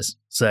pieces.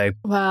 So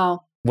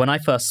Wow. when I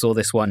first saw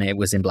this one, it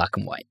was in black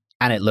and white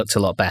and it looked a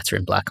lot better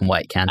in black and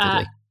white,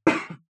 candidly. I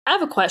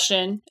have a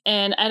question,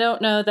 and I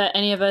don't know that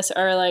any of us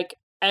are like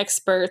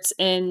experts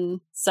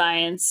in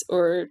science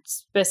or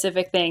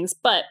specific things,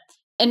 but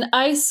an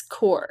ice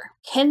core,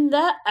 can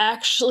that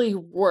actually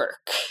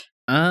work?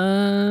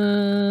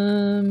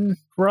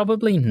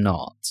 Probably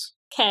not,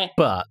 Okay.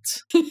 but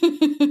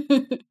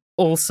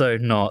also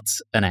not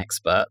an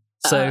expert.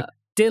 So,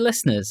 dear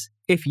listeners,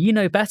 if you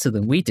know better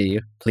than we do,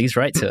 please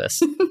write to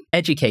us.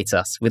 Educate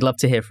us. We'd love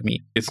to hear from you.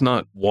 It's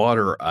not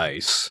water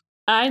ice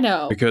I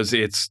know. because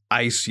it's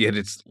ice, yet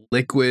it's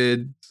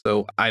liquid.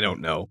 So I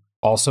don't know.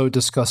 Also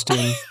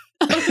disgusting.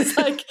 I was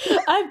like,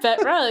 I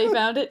bet Riley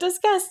found it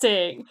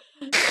disgusting.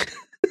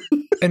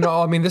 And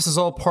I mean, this is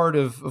all part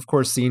of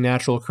course, the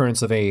natural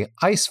occurrence of a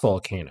ice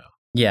volcano.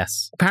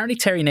 Yes. Apparently,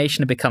 Terry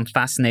Nation had become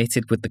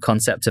fascinated with the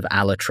concept of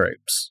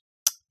allotropes.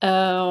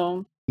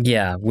 Oh.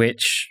 Yeah,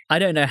 which I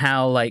don't know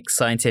how like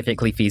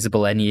scientifically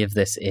feasible any of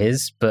this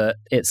is, but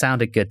it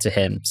sounded good to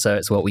him, so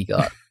it's what we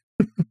got.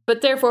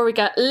 But therefore, we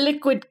got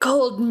liquid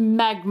cold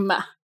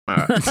magma.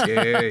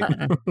 Yay.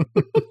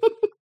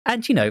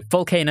 And you know,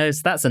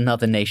 volcanoes, that's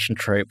another Nation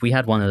trope. We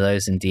had one of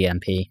those in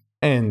DMP.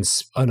 And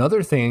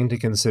another thing to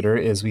consider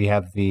is we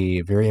have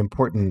the very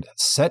important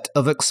set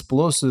of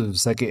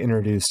explosives that get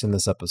introduced in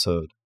this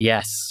episode.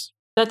 Yes.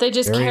 That they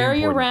just Very carry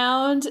important.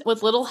 around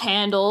with little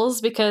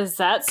handles because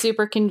that's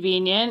super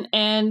convenient.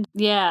 And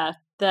yeah,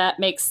 that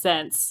makes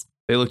sense.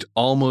 They looked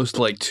almost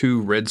like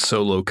 2 red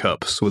Solo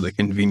cups with a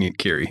convenient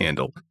carry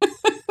handle.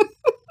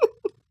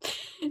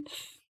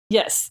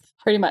 Yes,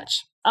 pretty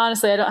much.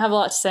 Honestly, I don't have a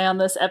lot to say on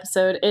this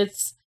episode.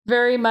 It's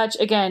very much,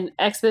 again,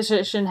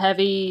 exposition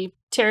heavy,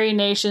 Terry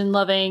Nation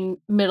loving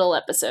middle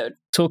episode.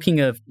 Talking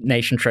of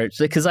Nation tropes,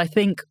 because I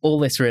think all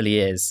this really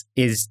is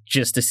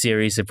just a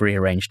series of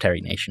rearranged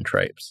Terry Nation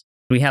tropes.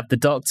 We have the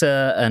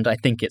Doctor and I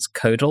think it's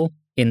Kodal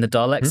in the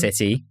Dalek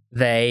City.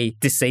 They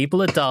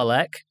disable a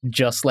Dalek,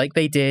 just like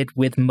they did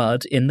with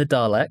Mud in the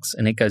Daleks,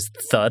 and it goes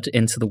thud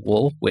into the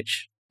wall,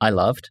 which I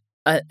loved.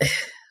 I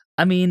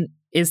mean,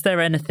 is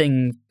there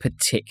anything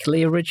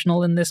particularly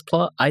original in this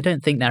plot? I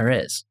don't think there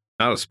is.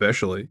 Not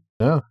especially.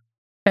 No.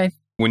 Okay.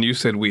 When you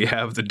said we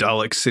have the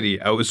Dalek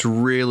City, I was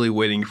really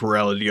waiting for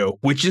Riley to go,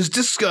 which is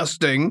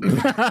disgusting.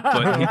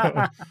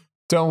 But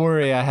Don't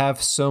worry, I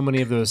have so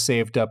many of those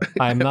saved up.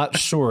 I'm not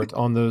short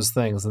on those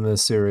things in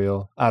this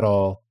serial at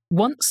all.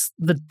 Once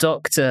the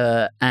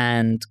Doctor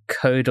and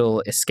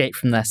Kodal escape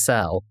from their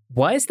cell,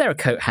 why is there a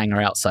coat hanger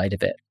outside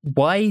of it?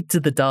 Why do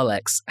the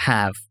Daleks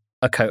have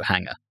a coat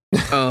hanger?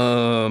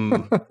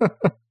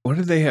 Why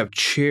did they have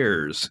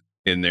chairs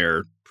in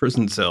their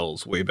prison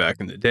cells way back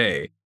in the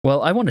day?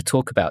 Well, I want to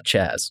talk about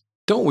chairs.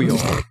 Don't we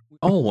all? We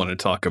all want to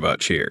talk about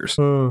chairs.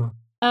 Yeah,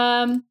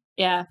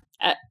 I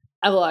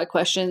have a lot of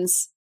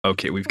questions.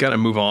 Okay, we've got to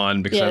move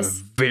on because I have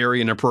a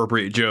very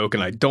inappropriate joke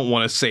and I don't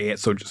want to say it,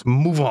 so just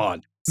move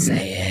on.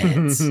 Say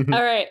it.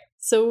 All right,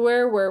 so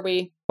where were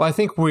we? Well, I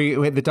think we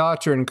had the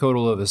Doctor and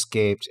Kodal have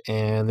escaped,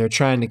 and they're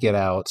trying to get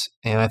out.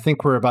 And I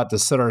think we're about to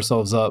set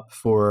ourselves up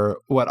for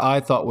what I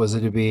thought was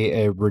to be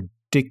a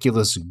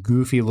ridiculous,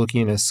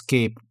 goofy-looking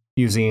escape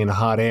using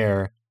hot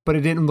air. But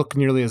it didn't look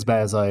nearly as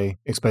bad as I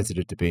expected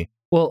it to be.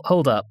 Well,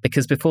 hold up,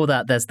 because before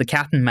that, there's the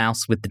cat and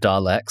mouse with the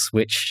Daleks,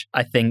 which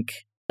I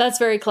think... That's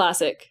very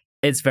classic.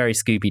 It's very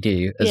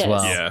Scooby-Doo as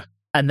well. Yeah.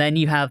 And then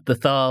you have the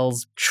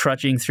Thals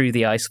trudging through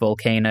the ice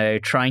volcano,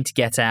 trying to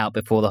get out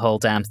before the whole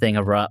damn thing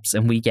erupts,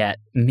 and we get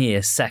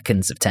mere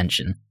seconds of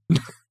tension.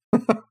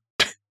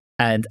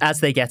 And as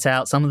they get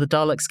out, some of the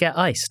Daleks get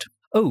iced.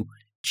 Oh,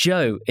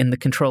 Jo in the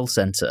control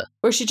center.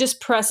 Where she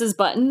just presses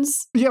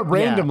buttons. Yeah,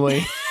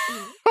 randomly.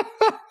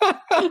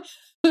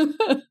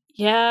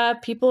 Yeah,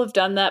 people have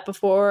done that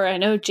before. I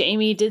know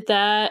Jamie did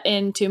that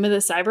in Tomb of the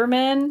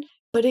Cybermen,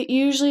 but it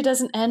usually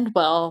doesn't end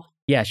well.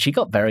 Yeah, she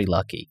got very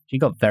lucky. She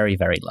got very,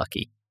 very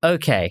lucky.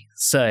 Okay,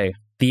 so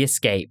the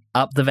escape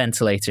up the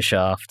ventilator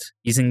shaft,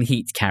 using the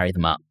heat to carry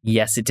them up.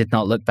 Yes, it did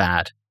not look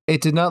bad.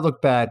 It did not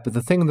look bad, but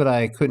the thing that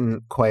I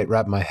couldn't quite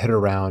wrap my head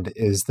around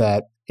is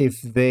that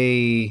if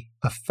they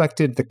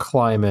affected the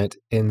climate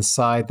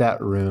inside that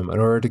room in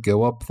order to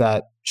go up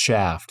that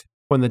shaft,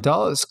 when the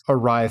Daleks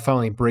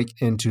finally break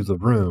into the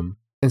room,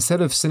 instead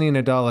of sending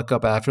a Dalek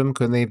up after them,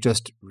 couldn't they have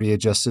just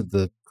readjusted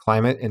the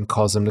climate and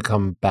caused them to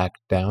come back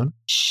down?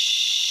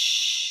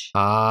 Shh.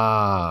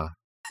 Ah.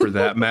 For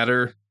that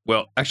matter,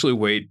 well, actually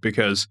wait,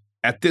 because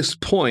at this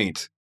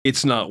point,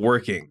 it's not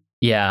working.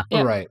 Yeah.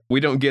 Yeah. Right. We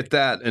don't get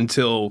that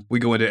until we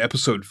go into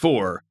episode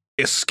 4,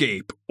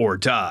 Escape or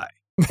Die.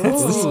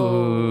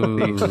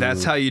 Ooh.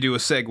 That's how you do a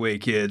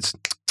segue, kids.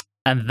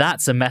 And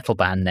that's a metal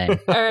band name.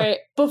 All right.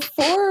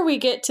 Before we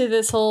get to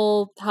this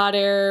whole hot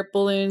air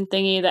balloon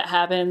thingy that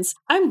happens,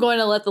 I'm going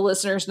to let the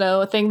listeners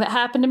know a thing that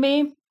happened to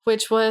me,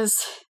 which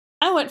was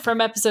I went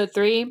from episode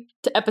 3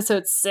 to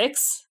episode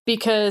 6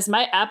 because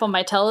my app on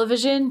my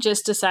television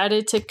just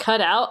decided to cut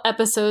out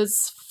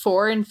episodes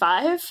 4 and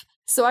 5.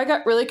 So I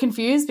got really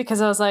confused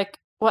because I was like,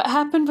 what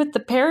happened with the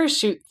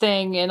parachute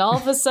thing? And all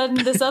of a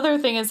sudden this other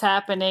thing is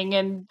happening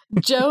and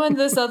Jo and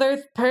this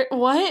other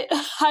what?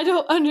 I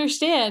don't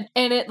understand.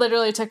 And it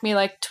literally took me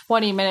like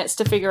 20 minutes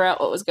to figure out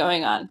what was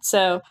going on.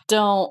 So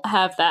don't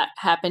have that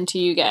happen to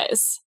you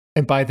guys.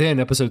 And by then,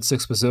 episode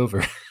 6 was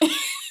over.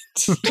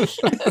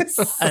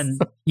 Yes.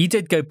 And you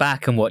did go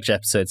back and watch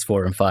episodes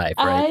 4 and 5,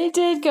 right? I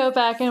did go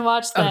back and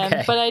watch them,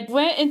 Okay. but I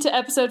went into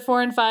episode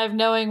 4 and 5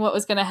 knowing what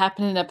was going to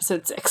happen in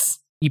episode 6.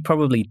 You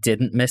probably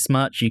didn't miss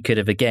much. You could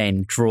have,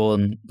 again,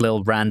 drawn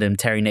little random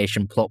Terry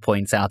Nation plot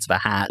points out of a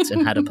hat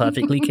and had a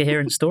perfectly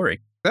coherent story.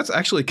 That's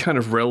actually kind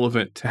of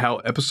relevant to how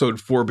episode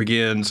 4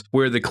 begins,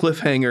 where the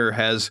cliffhanger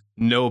has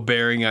no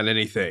bearing on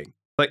anything.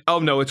 Like, oh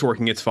no, it's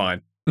working, it's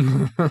fine.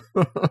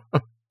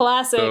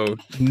 Classic. So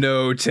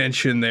no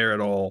tension there at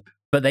all.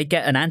 But they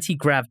get an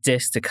anti-grav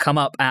disc to come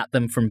up at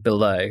them from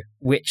below,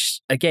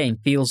 which, again,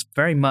 feels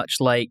very much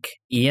like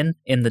Ian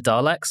in the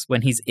Daleks,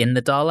 when he's in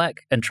the Dalek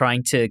and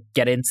trying to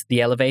get into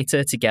the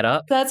elevator to get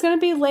up. That's going to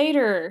be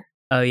later.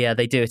 Oh yeah,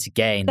 they do it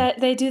again.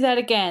 They do that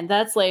again.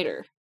 That's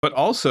later. But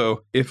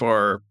also, if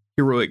our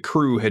heroic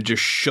crew had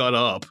just shut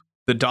up,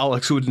 the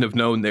Daleks wouldn't have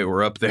known they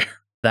were up there.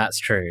 That's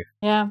true.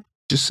 Yeah.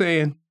 Just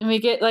saying. And we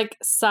get like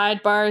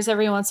sidebars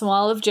every once in a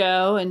while of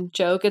Jo, and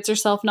Jo gets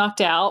herself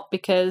knocked out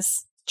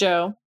because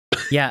Jo.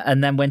 Yeah,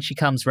 and then when she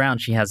comes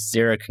round, she has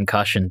 0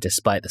 concussion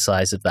despite the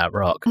size of that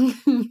rock.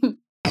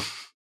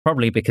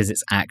 Probably because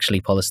it's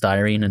actually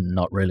polystyrene and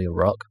not really a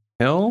rock.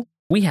 Hell?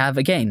 We have,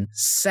 again,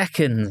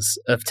 seconds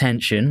of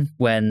tension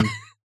when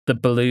the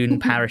balloon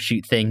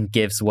parachute thing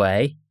gives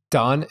way.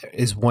 Don,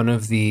 is one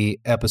of the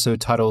episode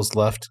titles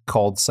left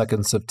called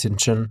Seconds of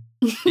Tension?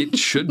 It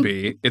should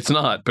be. It's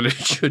not, but it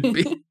should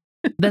be.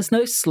 There's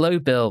no slow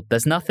build.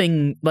 There's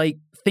nothing like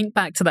think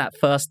back to that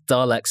first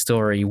Dalek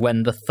story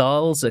when the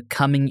Thals are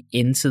coming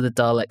into the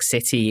Dalek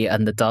city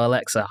and the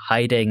Daleks are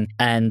hiding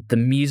and the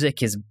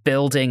music is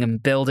building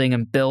and building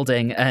and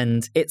building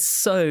and it's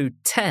so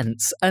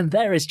tense, and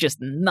there is just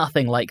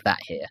nothing like that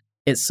here.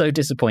 It's so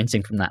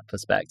disappointing from that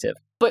perspective.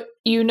 But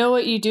you know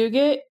what you do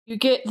get? You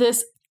get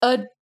this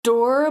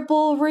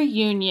adorable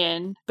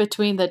reunion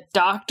between the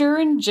Doctor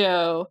and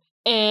Jo,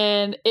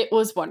 and it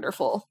was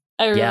wonderful.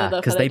 I really love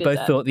because how they did both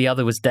that. thought the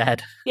other was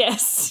dead.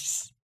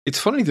 Yes. It's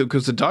funny, though,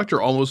 because the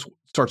Doctor almost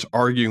starts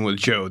arguing with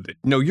Jo that,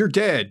 no, you're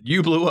dead.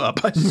 You blew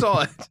up. I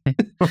saw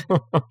it.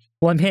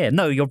 Well, I'm here.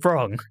 No, you're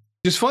wrong.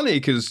 It's funny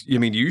because, I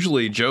mean,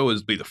 usually Jo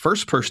is the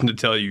first person to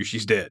tell you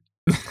she's dead.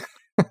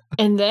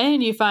 And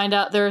then you find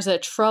out there's a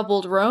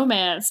troubled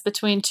romance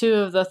between two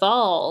of the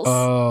Thals.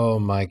 Oh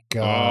my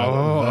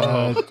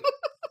God.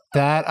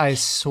 That I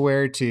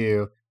swear to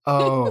you.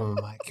 Oh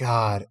my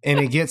God. And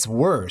it gets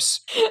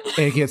worse.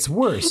 It gets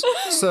worse.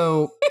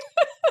 So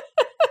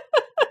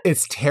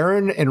it's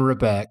Taryn and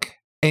Rebecca.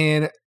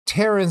 And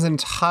Taryn's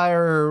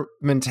entire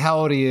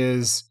mentality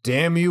is,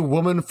 damn you,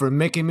 woman, for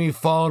making me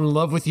fall in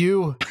love with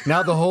you.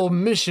 Now the whole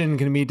mission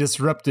can be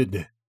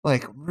disrupted.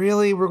 Like,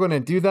 really? We're going to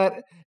do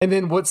that? And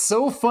then what's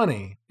so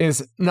funny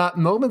is not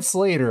moments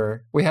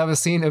later, we have a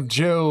scene of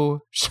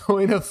Jo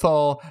showing a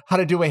Thal how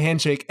to do a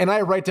handshake. And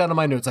I write down in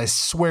my notes, I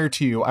swear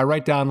to you, I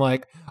write down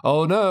like,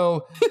 oh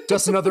no,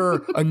 just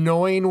another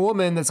annoying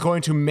woman that's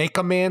going to make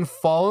a man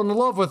fall in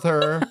love with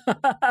her.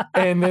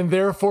 And then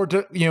therefore,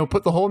 put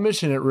the whole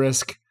mission at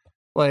risk.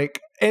 Like,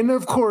 and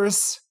of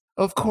course,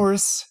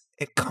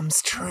 it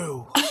comes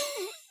true.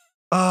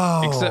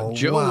 Oh, except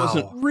Jo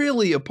wasn't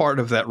really a part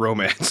of that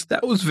romance.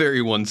 That was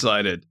very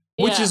one-sided.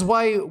 Which is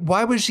why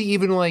was she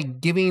even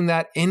like giving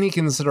that any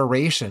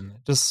consideration?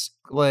 Just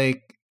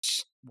like,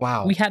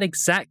 wow. We had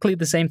exactly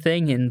the same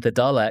thing in the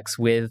Daleks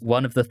with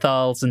one of the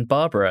Thals and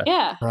Barbara.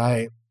 Yeah.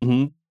 Right.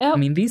 Mm-hmm. Yep. I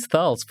mean, these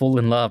Thals fall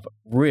in love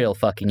real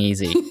fucking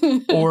easy.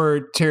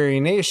 Or Terry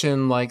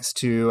Nation likes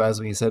to,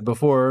 as we said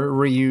before,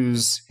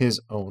 reuse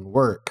his own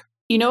work.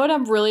 You know what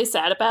I'm really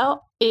sad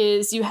about?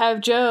 Is you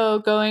have Jo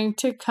going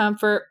to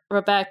comfort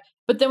Rebecca,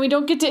 but then we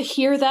don't get to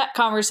hear that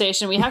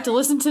conversation. We have to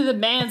listen to the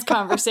man's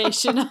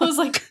conversation. I was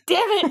like,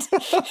 damn it.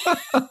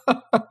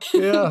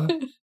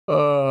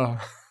 Yeah.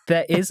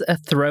 There is a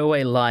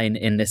throwaway line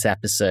in this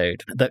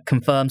episode that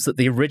confirms that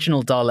the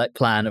original Dalek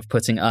plan of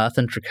putting Earth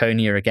and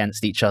Draconia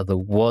against each other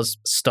was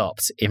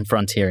stopped in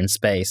Frontier in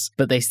Space,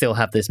 but they still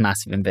have this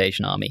massive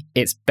invasion army.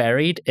 It's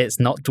buried, it's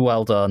not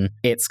dwelled on,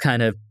 it's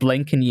kind of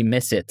blink and you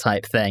miss it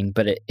type thing,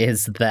 but it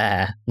is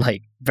there,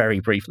 like, very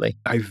briefly.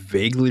 I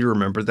vaguely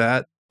remember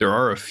that. There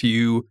are a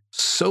few,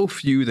 so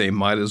few they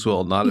might as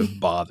well not have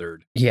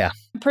bothered. Yeah.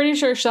 I'm pretty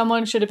sure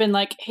someone should have been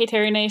like, hey,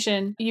 Terry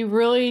Nation, you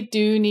really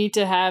do need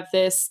to have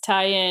this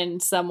tie in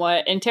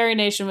somewhat. And Terry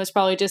Nation was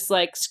probably just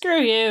like, screw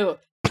you,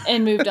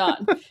 and moved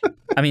on.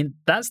 I mean,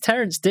 that's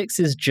Terrence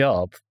Dix's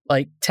job.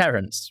 Like,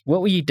 Terrence, what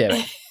were you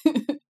doing?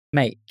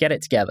 Mate, get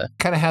it together.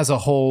 Kind of has a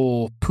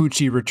whole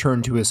Poochie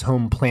return to his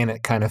home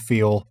planet kind of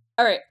feel.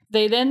 All right.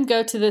 They then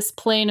go to this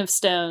plane of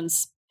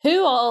stones.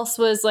 Who else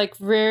was like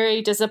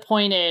very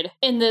disappointed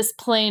in this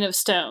plane of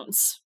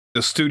stones?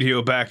 The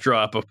studio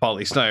backdrop of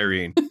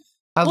polystyrene.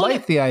 I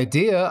like the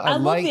idea. I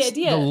love liked the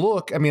idea. the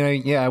look. I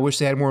mean, I wish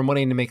they had more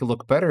money to make it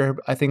look better.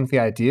 I think the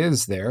idea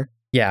is there.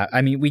 Yeah,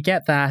 I mean, we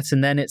get that,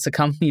 and then it's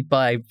accompanied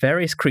by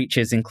various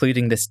creatures,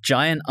 including this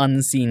giant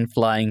unseen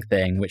flying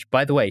thing, which,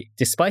 by the way,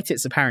 despite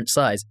its apparent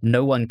size,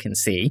 no one can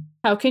see.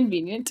 How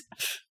convenient.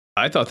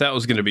 I thought that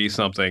was going to be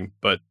something,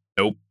 but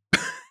nope.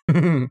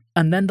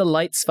 And then the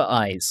lights for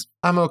eyes.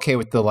 I'm okay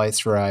with the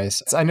lights for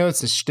eyes. I know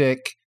it's a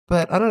shtick,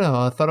 but I don't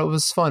know. I thought it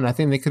was fun. I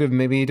think they could have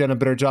maybe done a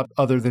better job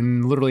other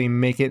than literally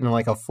make it in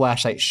like a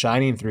flashlight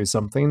shining through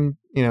something,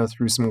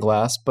 through some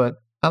glass, but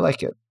I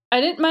like it. I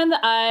didn't mind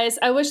the eyes.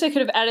 I wish they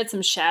could have added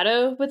some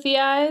shadow with the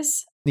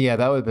eyes. Yeah,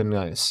 that would have been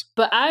nice.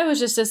 But I was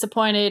just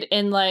disappointed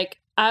in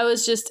I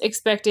was just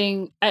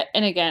expecting,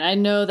 and again, I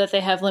know that they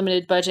have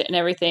limited budget and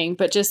everything,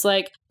 but just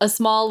like a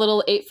small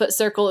little 8-foot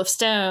circle of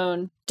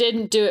stone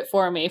didn't do it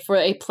for me for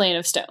a plane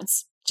of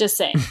stones. Just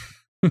saying.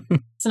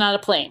 It's not a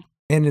plane.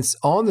 And it's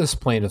on this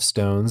plane of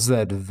stones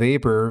that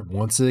Vapor,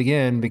 once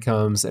again,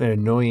 becomes an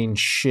annoying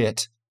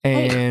shit.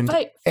 And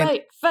fight.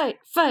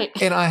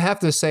 And I have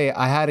to say,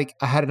 I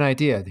had an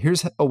idea.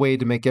 Here's a way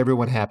to make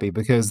everyone happy,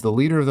 because the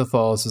leader of the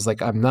Thals is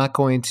like, I'm not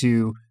going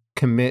to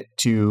commit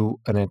to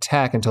an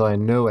attack until I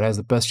know it has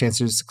the best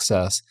chance of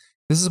success.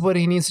 This is what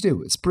he needs to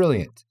do. It's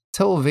brilliant.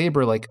 Tell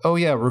Weber, like, oh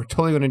yeah, we're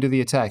totally going to do the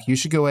attack. You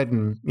should go ahead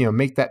and,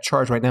 make that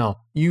charge right now.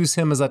 Use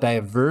him as a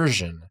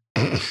diversion.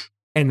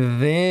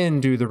 And then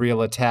do the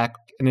real attack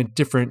in a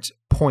different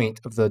point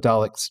of the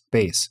Dalek's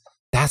base.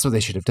 That's what they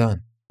should have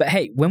done. But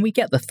hey, when we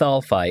get the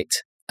Thal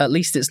fight, at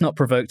least it's not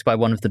provoked by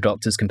one of the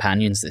Doctor's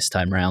companions this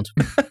time round.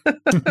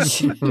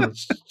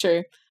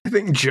 True. I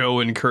think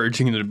Jo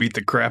encouraging them to beat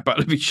the crap out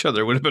of each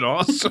other would have been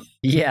awesome.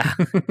 Yeah.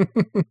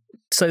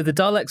 So the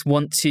Daleks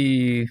want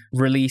to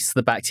release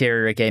the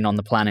bacteria again on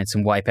the planet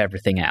and wipe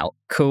everything out.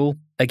 Cool.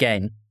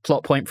 Again,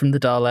 plot point from the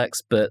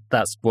Daleks, but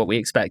that's what we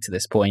expect at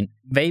this point.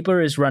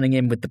 Weber is running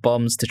in with the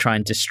bombs to try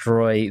and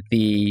destroy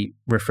the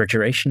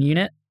refrigeration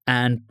unit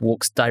and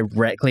walks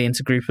directly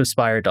into a group of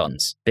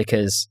Spyrodons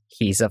because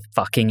he's a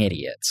fucking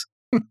idiot.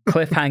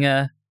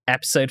 Cliffhanger,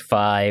 episode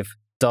 5.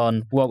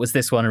 Don, what was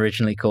this one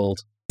originally called?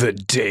 The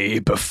Day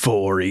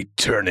Before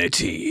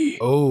Eternity.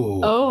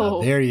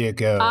 Oh, there you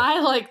go.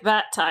 I like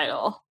that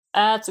title.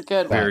 That's a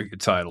good one. Very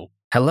good title.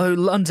 Hello,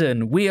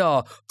 London. We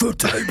are the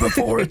Day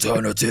Before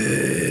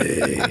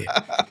Eternity.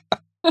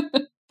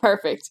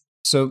 Perfect.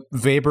 So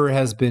Weber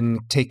has been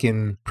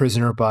taken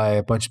prisoner by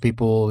a bunch of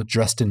people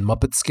dressed in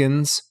Muppet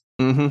skins.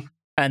 Mm-hmm.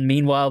 And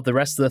meanwhile, the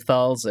rest of the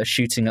Thals are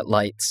shooting at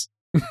lights.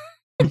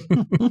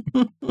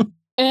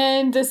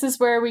 And this is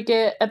where we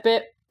get a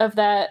bit of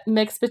that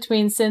mix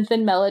between synth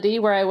and melody,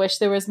 where I wish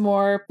there was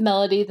more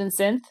melody than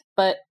synth,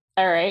 but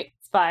all right,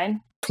 it's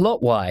fine.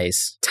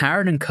 Plot-wise,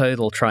 Taran and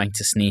Kodal trying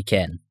to sneak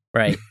in,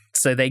 right?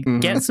 So they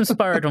get some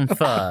Spyrodon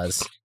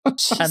furs,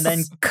 and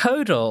then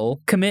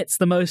Kodal commits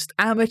the most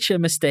amateur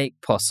mistake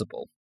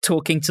possible,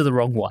 talking to the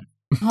wrong one.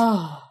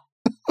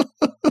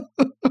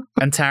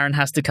 And Taran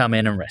has to come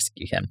in and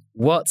rescue him.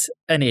 What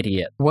an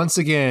idiot. Once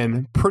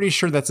again, pretty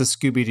sure that's a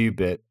Scooby-Doo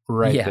bit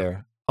right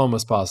there.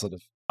 Almost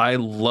positive. I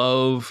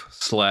love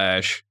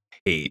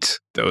 / hate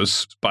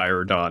those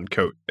Spyrodon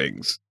coat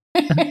things.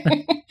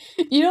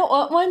 You don't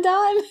want one,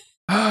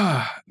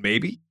 Don?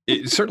 Maybe.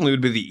 It certainly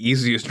would be the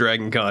easiest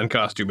Dragon Con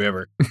costume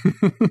ever.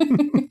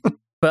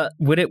 But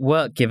would it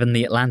work given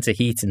the Atlanta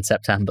heat in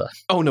September?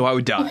 Oh no, I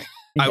would die.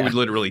 I would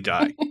literally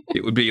die.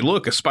 It would be,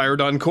 look, a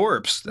Spyrodon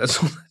corpse. That's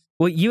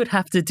Well, you would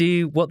have to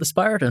do what the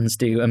Spyrodons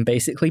do and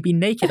basically be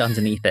naked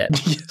underneath it.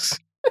 Yes.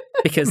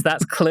 Because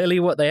that's clearly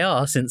what they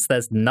are, since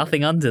there's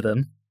nothing under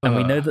them. And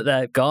we know that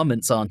their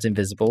garments aren't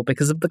invisible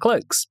because of the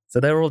cloaks. So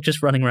they're all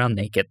just running around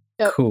naked.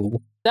 Yep.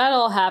 Cool. That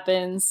all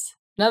happens.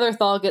 Another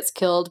Thal gets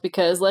killed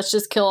because let's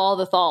just kill all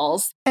the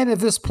Thals. And at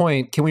this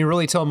point, can we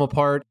really tell them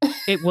apart?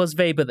 It was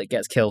Weber that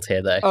gets killed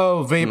here, though.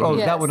 Oh, Weber. Oh,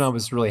 Yes. that one I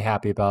was really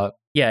happy about.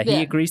 Yeah, he Yeah.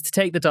 agrees to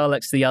take the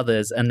Daleks to the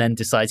others and then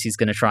decides he's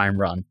going to try and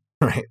run.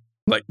 Right.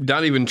 Like,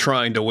 not even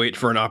trying to wait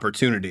for an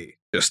opportunity.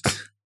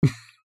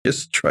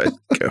 Just try to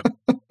go.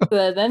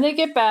 So then they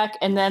get back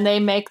and then they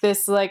make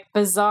this like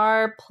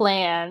bizarre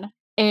plan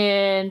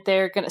and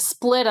they're going to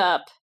split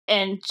up.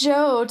 And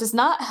Jo does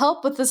not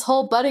help with this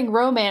whole budding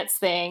romance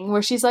thing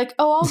where she's like,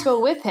 oh, I'll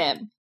go with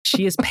him.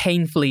 She is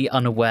painfully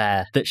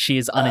unaware that she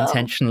is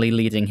unintentionally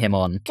leading him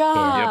on. Here.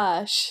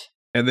 Gosh.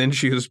 And then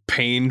she was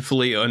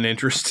painfully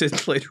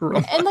uninterested later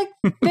on. And like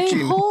they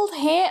hold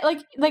hand,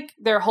 like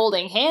they're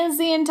holding hands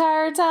the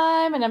entire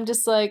time. And I'm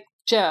just like,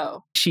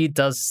 Jo. She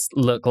does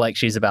look like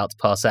she's about to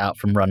pass out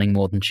from running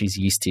more than she's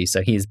used to,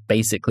 so he is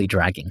basically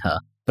dragging her.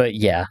 But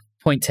yeah,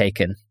 point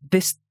taken.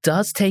 This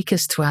does take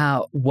us to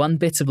our one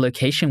bit of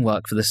location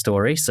work for the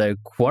story, so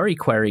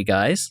quarry,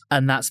 guys.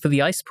 And that's for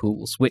the ice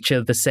pools, which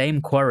are the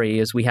same quarry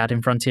as we had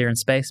in Frontier in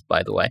Space,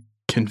 by the way.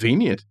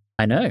 Convenient.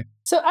 I know.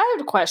 So I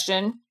have a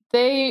question.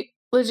 They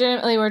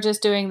legitimately were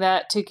just doing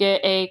that to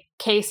get a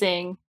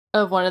casing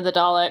of one of the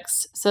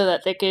Daleks so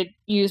that they could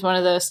use one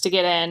of those to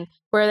get in,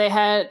 where they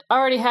had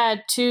already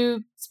had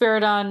 2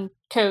 Spyrodon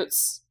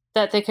coats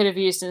that they could have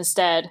used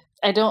instead.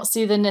 I don't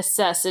see the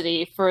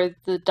necessity for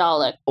the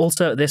Dalek.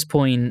 Also, at this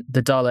point,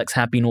 the Daleks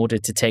have been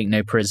ordered to take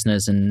no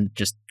prisoners and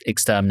just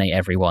exterminate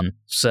everyone.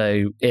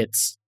 So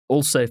it's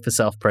also for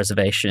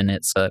self-preservation.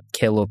 It's a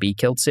kill or be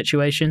killed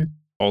situation.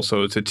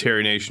 Also, it's a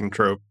Terry Nation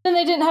trope. And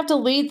they didn't have to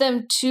lead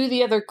them to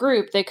the other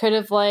group. They could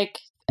have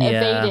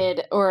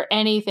evaded or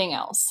anything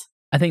else.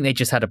 I think they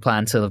just had a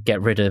plan to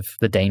get rid of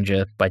the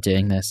danger by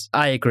doing this.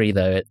 I agree,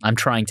 though. I'm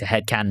trying to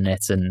headcanon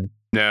it and...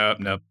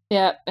 No.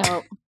 Yeah,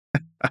 no.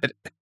 I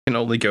can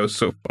only go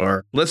so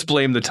far. Let's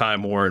blame the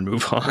Time War and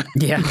move on.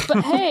 Yeah.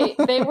 But hey,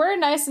 they were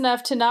nice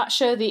enough to not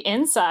show the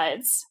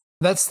insides.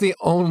 That's the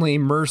only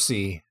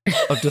mercy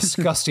of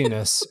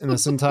disgustiness in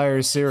this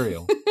entire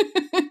serial.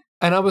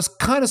 And I was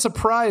kind of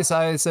surprised.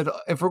 I said,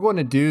 if we're going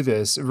to do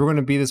this, if we're going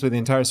to be this with the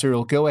entire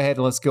serial, go ahead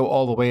and let's go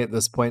all the way at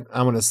this point.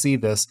 I want to see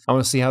this. I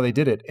want to see how they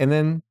did it. And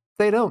then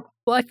they don't.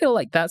 Well, I feel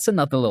like that's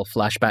another little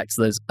flashback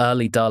to those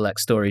early Dalek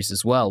stories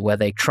as well, where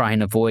they try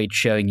and avoid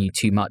showing you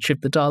too much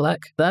of the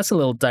Dalek. That's a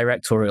little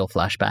directorial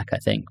flashback, I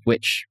think,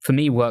 which for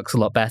me works a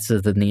lot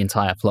better than the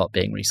entire plot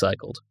being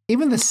recycled.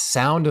 Even the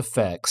sound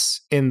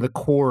effects in the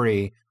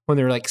quarry when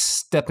they're like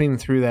stepping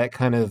through that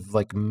kind of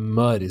like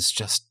mud is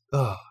just,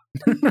 ugh.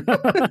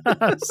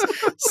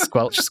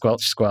 Squelch,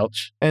 squelch,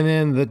 squelch. And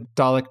then the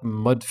Dalek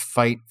mud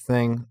fight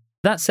thing.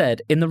 That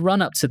said, in the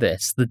run-up to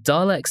this, the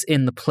Daleks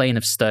in the Plane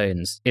of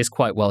Stones is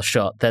quite well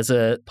shot. There's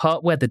a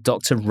part where the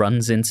Doctor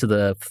runs into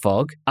the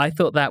fog. I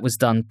thought that was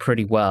done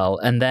pretty well,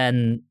 and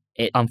then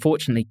it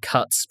unfortunately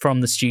cuts from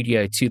the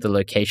studio to the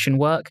location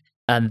work,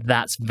 and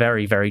that's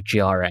very, very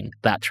jarring,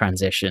 that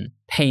transition.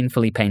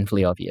 Painfully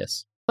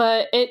obvious.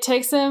 But it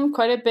takes them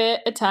quite a bit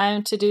of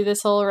time to do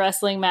this whole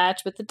wrestling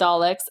match with the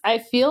Daleks. I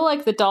feel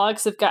like the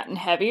Daleks have gotten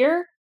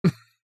heavier.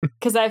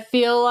 Because I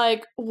feel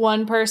like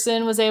one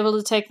person was able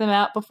to take them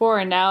out before,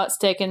 and now it's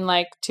taken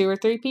like 2 or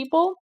 3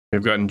 people.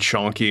 They've gotten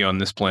chonky on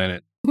this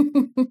planet.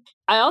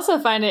 I also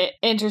find it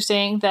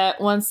interesting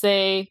that once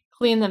they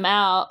clean them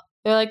out,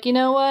 they're like, you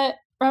know what?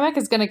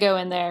 Rebecca's going to go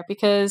in there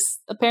because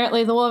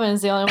apparently the woman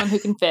is the only one who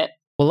can fit.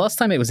 Well, last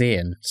time it was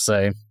Ian,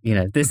 so,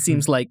 this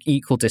seems like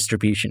equal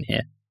distribution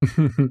here.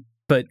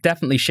 But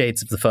definitely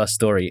shades of the first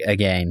story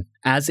again,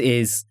 as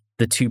is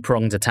the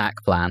two-pronged attack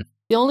plan.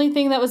 The only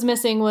thing that was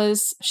missing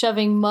was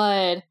shoving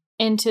mud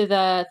into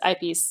the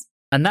eyepiece.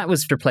 And that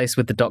was replaced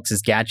with the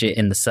Doctor's gadget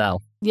in the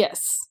cell.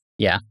 Yes.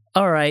 Yeah.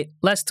 All right,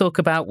 let's talk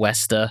about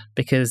Wester,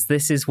 because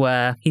this is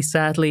where he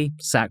sadly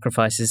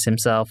sacrifices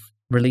himself,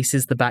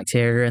 releases the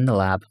bacteria in the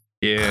lab.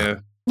 Yeah.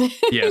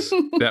 Yes,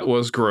 that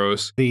was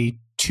gross. The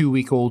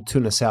 2-week-old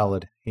tuna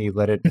salad. He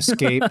let it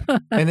escape.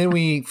 And then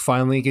we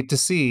finally get to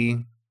see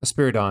a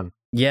Spiridon.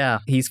 Yeah,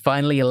 he's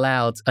finally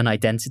allowed an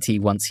identity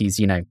once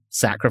he's,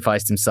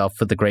 sacrificed himself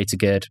for the greater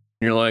good.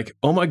 You're like,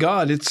 oh my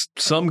God, it's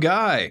some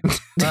guy.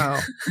 Wow.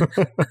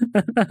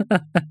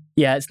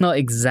 Yeah, it's not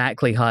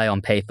exactly high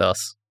on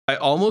pathos. I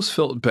almost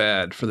felt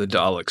bad for the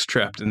Daleks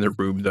trapped in their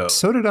room, though.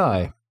 So did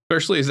I.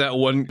 Especially as that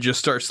one just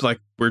starts like,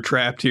 we're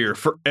trapped here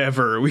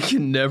forever. We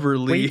can never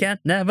leave. We can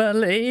never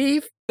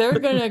leave. They're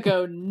going to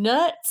go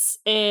nuts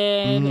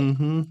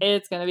and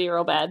it's going to be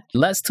real bad.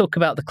 Let's talk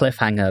about the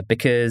cliffhanger,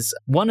 because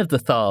one of the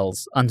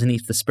Thals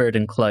underneath the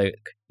Spiridon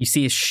cloak, you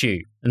see his shoe,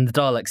 and the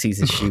Dalek sees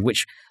his shoe,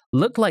 which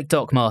looked like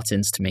Doc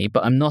Martens to me,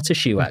 but I'm not a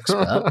shoe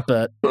expert.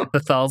 But the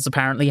Thals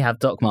apparently have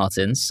Doc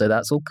Martens, so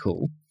that's all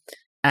cool.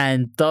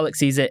 And Dalek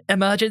sees it,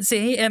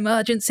 emergency,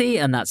 emergency,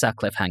 and that's our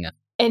cliffhanger.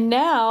 And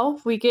now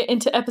we get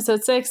into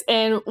episode 6,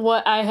 and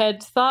what I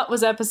had thought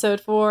was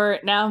episode 4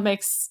 now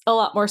makes a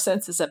lot more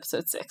sense as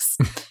episode 6.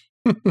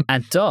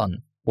 And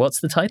Don, what's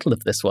the title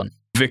of this one?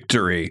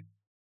 Victory.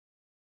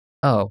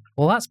 Oh,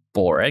 well, that's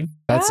boring.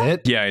 That's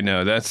it? Yeah, I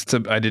know.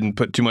 I didn't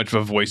put too much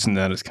of a voice in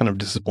that. It's kind of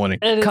disappointing.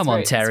 Come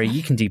on, Terry,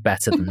 you can do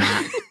better than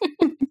that.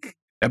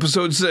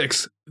 Episode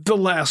 6, the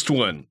last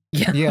one.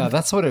 Yeah,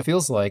 that's what it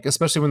feels like,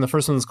 especially when the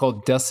first one's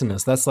called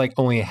Destinus. That's like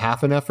only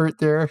half an effort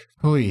there.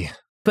 Oy.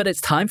 But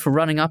it's time for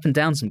running up and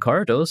down some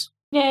corridors.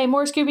 Yay,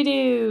 more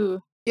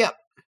Scooby-Doo. Yep.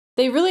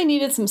 They really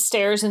needed some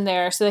stairs in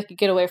there so they could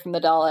get away from the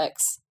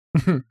Daleks.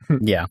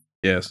 Yeah.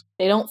 Yes.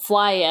 They don't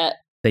fly yet.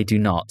 They do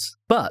not.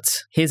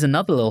 But here's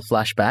another little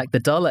flashback. The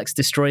Daleks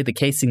destroy the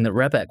casing that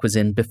Rebek was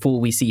in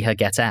before we see her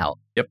get out.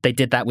 Yep. They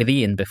did that with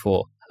Ian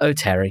before. Oh,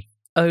 Terry.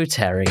 Oh,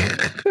 Terry.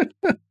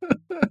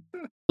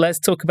 Let's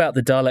talk about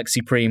the Dalek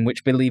Supreme,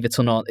 which, believe it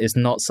or not, is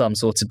not some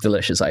sort of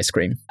delicious ice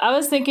cream. I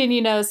was thinking,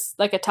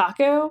 like a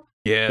taco.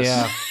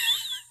 Yes.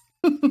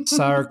 Yeah.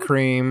 Sour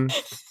cream.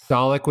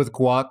 Dalek with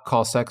guac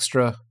costs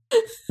extra.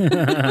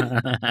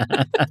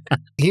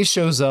 He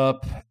shows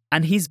up.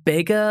 And he's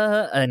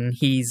bigger, and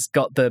he's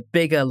got the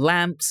bigger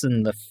lamps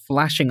and the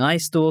flashing eye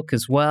stalk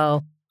as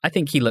well. I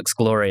think he looks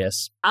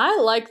glorious. I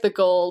like the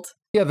gold.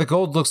 Yeah, the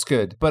gold looks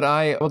good, but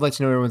I would like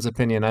to know everyone's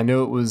opinion. I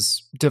know it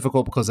was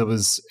difficult because it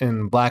was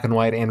in black and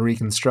white and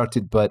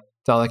reconstructed, but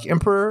Dalek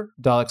Emperor,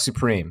 Dalek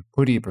Supreme,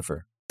 who do you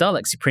prefer?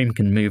 Dalek Supreme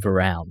can move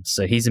around,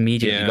 so he's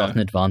immediately got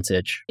an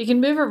advantage. You can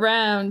move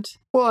around.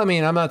 Well, I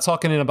mean, I'm not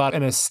talking about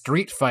in a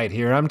street fight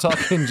here. I'm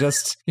talking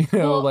just,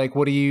 like,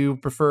 what do you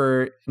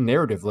prefer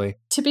narratively?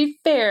 To be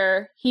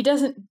fair, he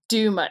doesn't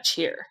do much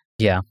here.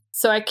 Yeah.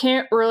 So I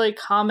can't really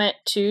comment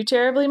too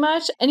terribly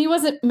much, and he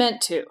wasn't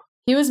meant to.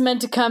 He was meant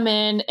to come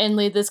in and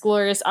lead this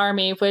glorious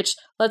army, which,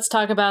 let's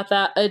talk about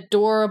that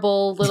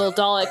adorable little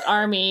Dalek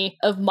army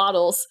of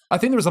models. I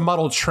think there was a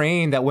model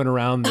train that went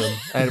around them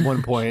at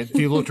one point.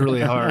 He looked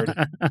really hard.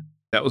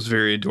 That was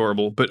very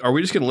adorable. But are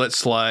we just going to let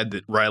slide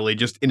that Riley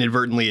just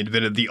inadvertently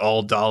invented the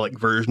all-Dalek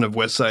version of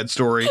West Side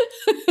Story?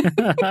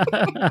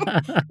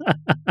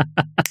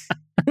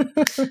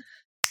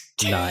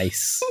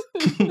 Nice.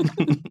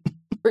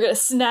 We're going to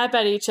snap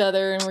at each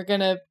other and we're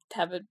going to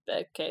have a...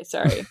 Okay,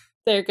 sorry.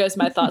 There goes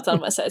my thoughts on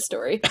West Side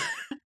Story.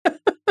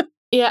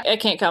 Yeah, I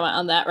can't comment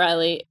on that,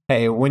 Riley.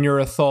 Hey, when you're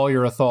a Thal,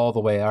 you're a Thal all the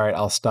way. All right,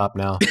 I'll stop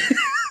now.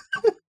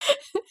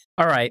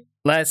 All right,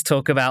 let's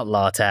talk about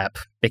Lartap,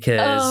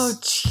 because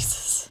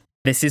Jesus.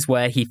 This is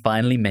where he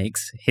finally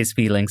makes his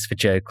feelings for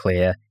Jo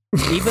clear,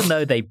 even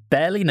though they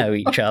barely know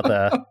each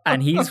other,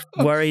 and he's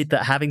worried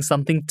that having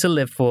something to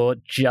live for,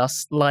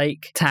 just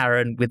like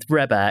Taran with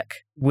Rebek,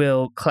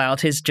 will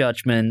cloud his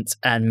judgment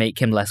and make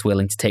him less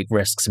willing to take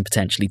risks and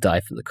potentially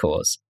die for the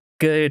cause.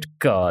 Good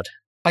God.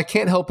 I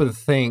can't help but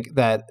think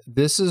that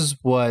this is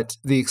what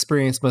the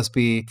experience must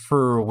be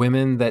for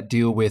women that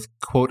deal with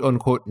quote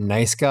unquote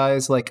nice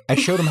guys. Like, I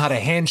showed him how to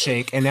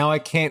handshake and now I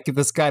can't get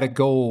this guy to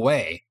go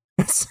away.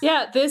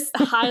 Yeah, this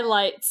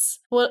highlights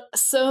what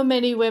so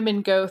many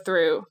women go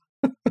through.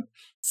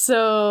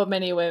 So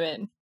many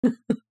women.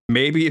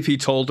 Maybe if he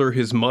told her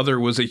his mother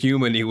was a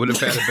human, he would have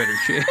had a better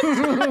chance.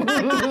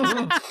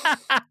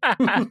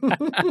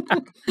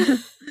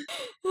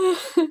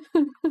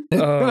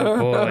 Oh,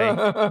 boy.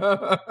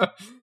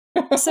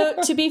 So,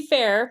 to be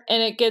fair,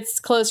 and it gets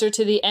closer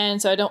to the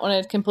end, so I don't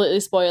want to completely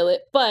spoil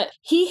it, but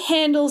he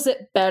handles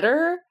it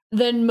better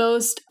than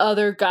most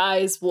other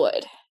guys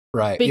would.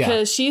 Right.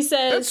 Because she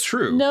says That's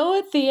true. no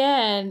at the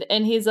end,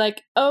 and he's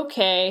like,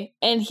 okay,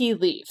 and he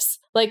leaves.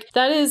 Like,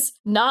 that is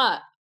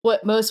not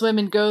what most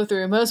women go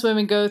through. Most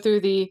women go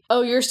through the,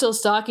 oh, you're still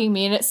stalking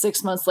me, and it's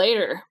 6 months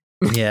later.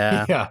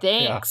 Yeah. Yeah.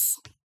 Thanks.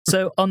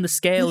 So on the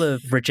scale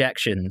of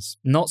rejections,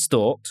 not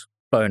stalked,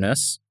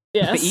 bonus,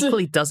 but Yes.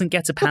 equally doesn't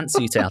get a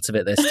pantsuit out of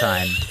it this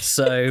time.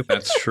 So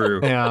That's true.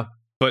 Yeah.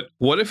 But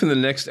what if in the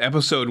next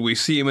episode we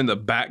see him in the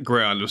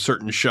background of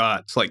certain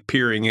shots, like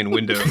peering in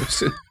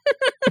windows?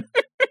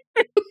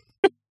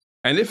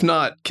 And if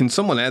not, can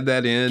someone add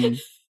that in,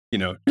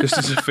 just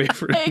as a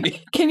favor to Hey,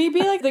 me? can you be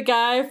like the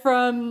guy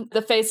from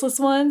The Faceless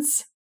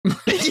Ones?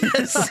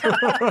 yes.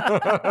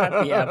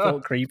 The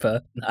airport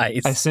creeper.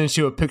 Nice. I sent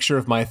you a picture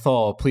of my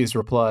thaw. Please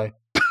reply.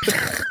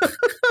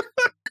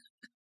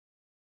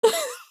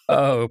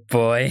 Oh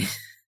boy.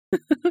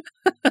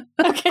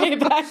 Okay,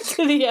 back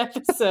to the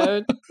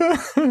episode.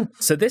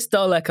 So this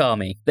Dalek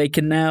army, they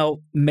can now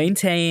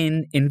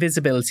maintain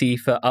invisibility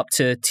for up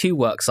to 2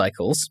 work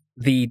cycles.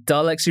 The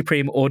Dalek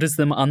Supreme orders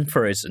them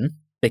unfrozen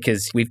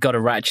because we've got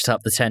to ratchet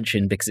up the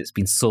tension because it's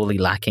been sorely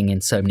lacking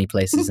in so many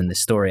places in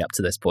this story up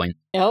to this point.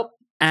 Yep.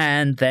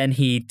 And then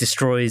he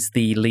destroys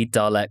the lead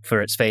Dalek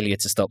for its failure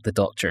to stop the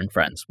Doctor and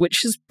friends,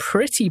 which is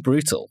pretty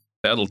brutal.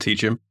 That'll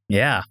teach him.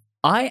 Yeah.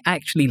 I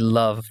actually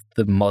love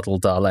the model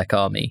Dalek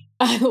army.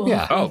 I love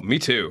Yeah. it. Oh, me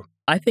too.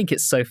 I think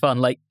it's so fun.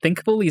 Like, think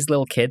of all these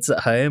little kids at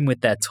home with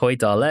their toy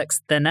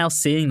Daleks. They're now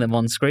seeing them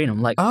on screen.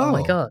 I'm like, oh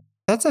my Oh. God.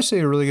 That's actually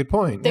a really good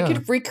point. They yeah.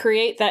 could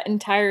recreate that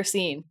entire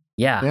scene.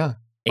 Yeah, Yeah.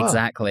 Wow.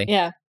 exactly.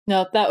 Yeah.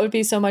 No, that would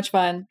be so much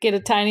fun. Get a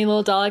tiny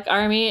little Dalek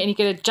army and you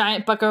get a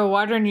giant bucket of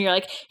water and you're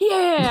like,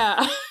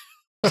 yeah.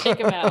 Take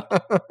him out.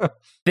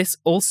 This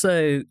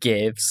also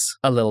gives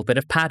a little bit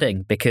of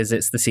padding because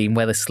it's the scene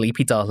where the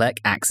sleepy Dalek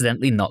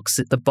accidentally knocks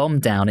the bomb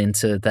down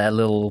into their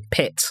little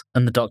pit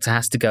and the Doctor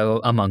has to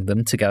go among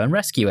them to go and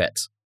rescue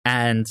it.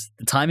 And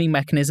the timing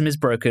mechanism is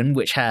broken,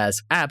 which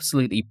has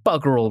absolutely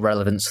bugger all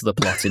relevance to the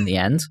plot in the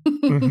end.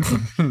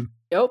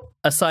 Yep.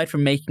 Aside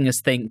from making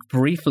us think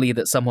briefly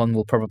that someone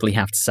will probably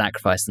have to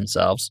sacrifice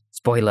themselves.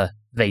 Spoiler,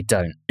 they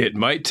don't. It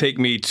might take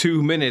me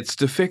 2 minutes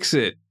to fix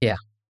it. Yeah.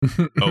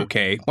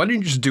 Okay. Why didn't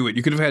you just do it?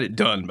 You could have had it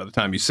done by the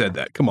time you said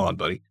that. Come on,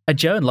 buddy. And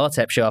Joe and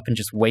Lartep show up and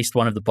just waste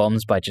one of the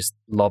bombs by just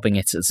lobbing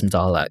it at some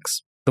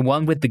Daleks. The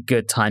one with the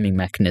good timing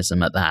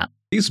mechanism at that.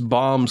 These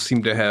bombs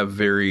seem to have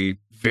very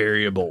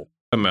variable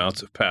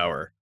amounts of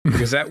power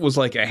because that was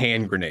like a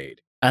hand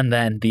grenade. And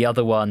then the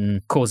other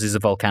one causes a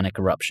volcanic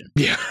eruption.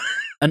 Yeah.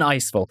 An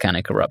ice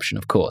volcanic eruption,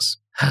 of course.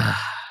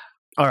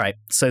 All right,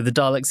 so the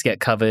Daleks get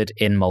covered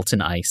in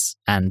molten ice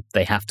and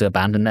they have to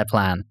abandon their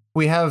plan.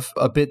 We have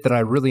a bit that I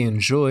really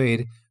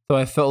enjoyed, though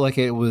I felt like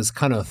it was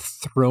kind of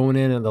thrown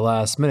in at the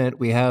last minute.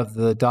 We have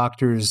the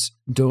Doctor's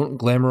 "Don't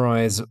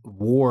Glamorize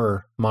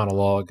War"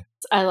 monologue,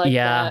 I like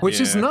Yeah. that.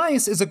 which is Yeah.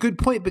 nice, is a good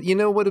point, but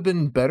would have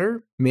been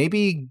better?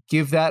 Maybe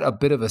give that a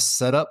bit of a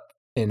setup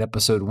in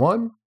episode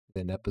 1,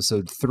 in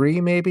episode 3,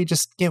 maybe.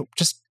 Just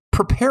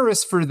prepare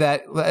us for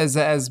that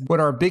as what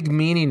our big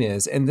meaning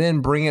is, and then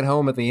bring it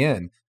home at the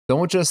end.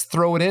 Don't just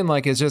throw it in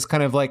like it's just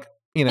kind of like,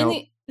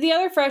 And the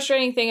other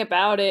frustrating thing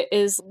about it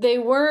is they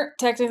weren't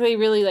technically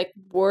really like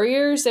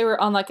warriors. They were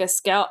on like a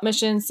scout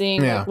mission,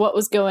 seeing Yeah. like what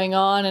was going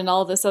on and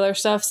all this other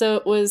stuff. So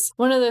it was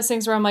one of those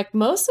things where I'm like,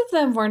 most of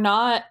them were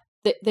not,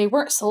 they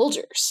weren't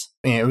soldiers.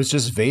 it was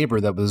just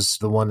Weber that was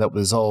the one that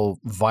was all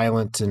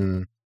violent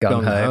and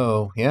Gung-ho.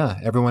 gung-ho. Yeah,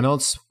 everyone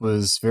else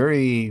was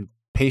very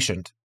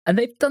patient. And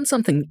they've done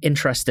something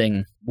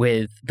interesting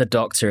with the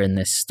Doctor in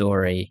this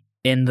story,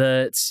 in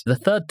that the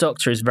third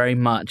Doctor is very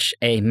much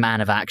a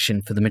man of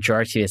action for the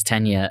majority of his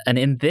tenure. And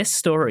in this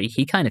story,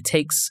 he kind of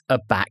takes a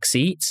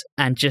backseat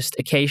and just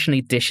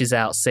occasionally dishes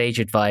out sage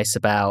advice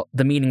about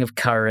the meaning of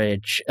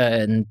courage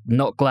and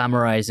not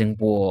glamorizing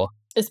war.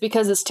 It's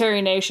because it's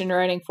Terry Nation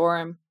writing for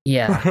him.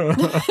 Yeah.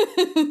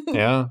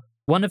 Yeah.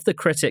 One of the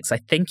critics, I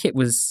think it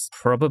was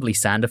probably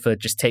Sandiford,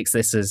 just takes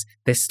this as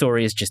this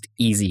story is just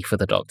easy for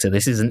the Doctor.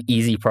 This is an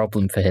easy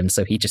problem for him,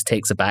 so he just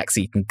takes a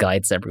backseat and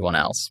guides everyone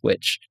else,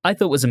 which I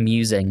thought was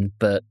amusing,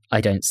 but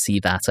I don't see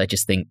that. I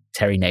just think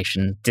Terry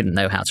Nation didn't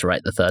know how to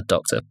write the third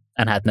Doctor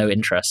and had no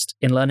interest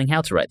in learning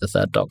how to write the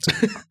third Doctor.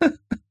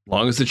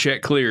 Long as the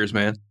check clears,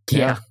 man.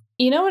 Yeah.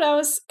 You know what I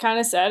was kind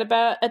of sad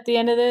about at the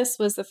end of this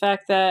was the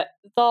fact that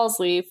Thals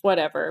leave,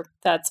 whatever,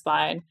 that's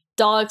fine.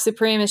 Dalek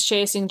Supreme is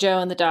chasing Joe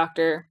and the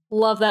Doctor.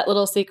 Love that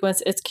little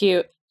sequence. It's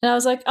cute. And I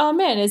was like, oh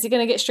man, is he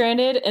going to get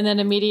stranded? And then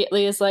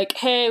immediately is like,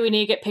 hey, we need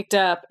to get picked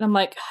up. And I'm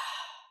like,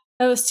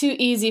 that was too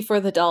easy for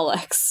the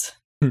Daleks.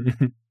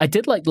 I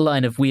did like the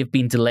line of, we have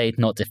been delayed,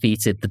 not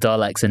defeated. The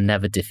Daleks are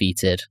never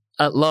defeated.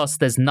 At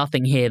last, there's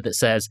nothing here that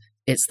says,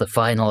 it's the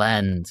final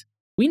end.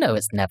 We know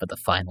it's never the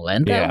final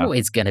end. They're Yeah.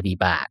 always going to be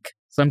back.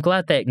 So I'm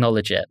glad they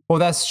acknowledge it. Well,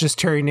 that's just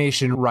Terry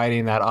Nation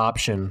writing that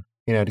option,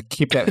 to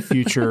keep that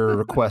future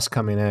request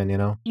coming in,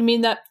 You mean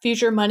that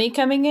future money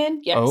coming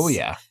in? Yes. Oh,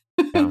 yeah.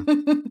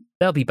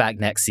 They'll be back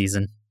next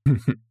season.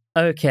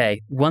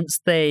 Okay, once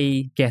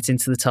they get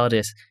into the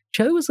TARDIS,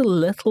 Joe was a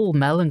little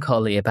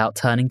melancholy about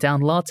turning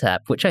down Lartep,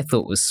 which I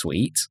thought was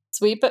sweet.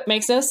 Sweet, but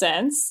makes no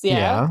sense.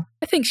 Yeah.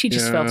 I think she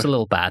just felt a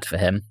little bad for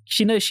him.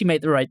 She knows she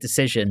made the right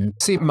decision.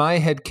 See, my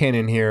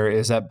headcanon here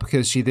is that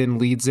because she then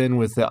leads in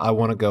with the I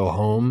want to go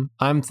home,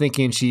 I'm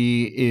thinking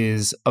she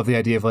is of the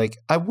idea of like,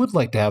 I would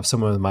like to have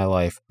someone in my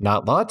life,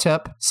 not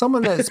Latep,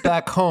 someone that's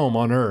back home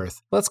on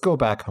Earth. Let's go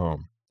back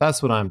home.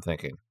 That's what I'm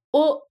thinking.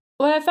 Well,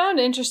 what I found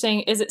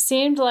interesting is it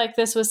seemed like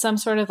this was some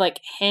sort of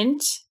like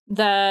hint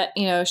that,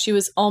 you know, she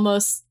was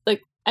almost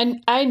like,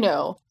 and I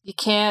know you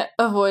can't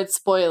avoid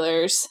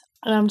spoilers.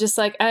 And I'm just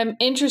like, I'm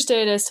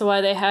interested as to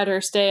why they had her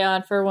stay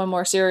on for one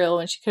more serial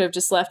when she could have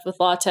just left with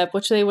Latep,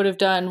 which they would have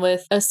done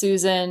with a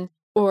Susan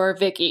or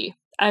Vicky.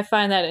 I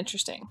find that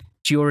interesting.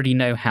 Do you already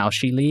know how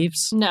she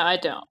leaves? No, I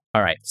don't.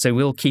 All right, so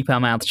we'll keep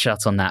our mouths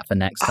shut on that for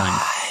next time.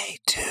 I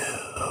do.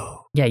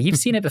 Yeah, you've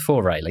seen it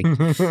before, Riley.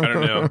 I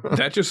don't know.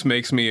 That just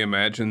makes me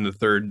imagine the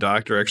third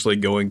Doctor actually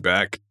going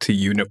back to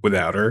UNIT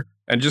without her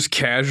and just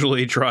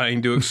casually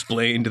trying to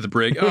explain to the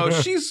brig, oh,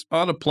 she's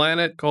on a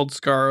planet called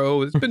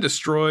Skaro. It's been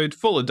destroyed,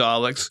 full of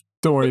Daleks.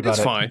 Don't worry about It's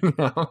it. fine.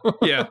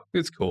 Yeah,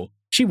 it's cool.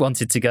 She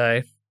wanted to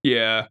go.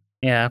 Yeah.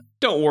 Yeah.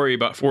 Don't worry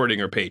about forwarding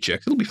her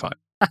paychecks. It'll be fine.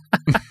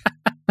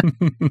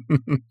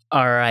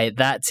 All right,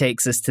 that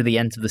takes us to the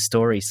end of the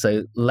story.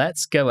 So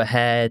let's go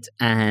ahead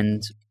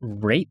and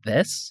rate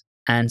this.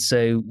 And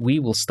so we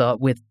will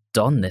start with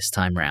Don this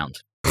time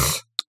round.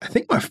 I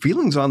think my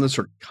feelings on this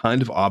are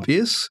kind of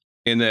obvious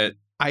in that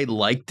I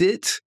liked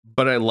it,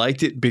 but I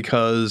liked it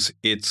because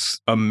it's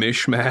a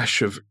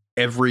mishmash of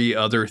every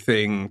other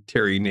thing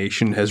Terry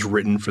Nation has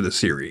written for the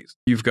series.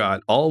 You've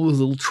got all the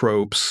little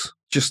tropes,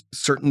 just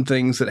certain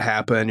things that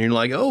happen. And you're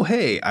like, oh,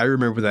 hey, I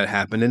remember that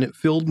happened. And it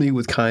filled me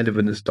with kind of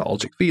a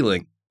nostalgic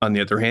feeling. On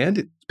the other hand,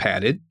 it's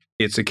padded.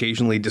 It's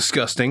occasionally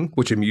disgusting,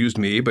 which amused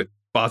me, but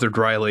bothered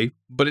Riley,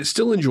 but it's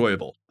still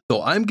enjoyable.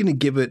 So I'm going to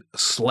give it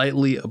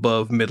slightly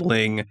above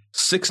middling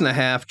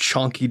 6.5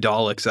 chunky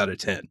Daleks out of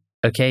 10.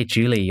 Okay,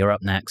 Julie, you're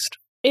up next.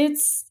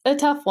 It's a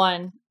tough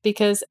one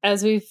because,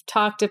 as we've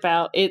talked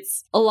about,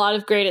 it's a lot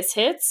of greatest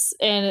hits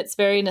and it's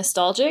very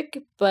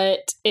nostalgic,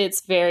 but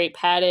it's very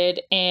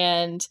padded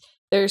and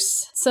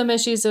there's some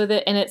issues with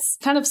it and it's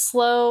kind of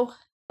slow,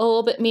 a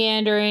little bit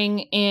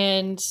meandering,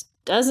 and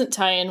doesn't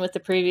tie in with the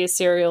previous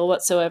serial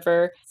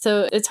whatsoever.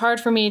 So it's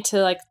hard for me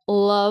to like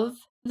love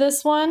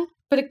this one,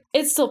 but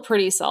it's still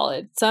pretty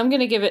solid. So I'm going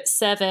to give it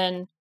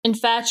 7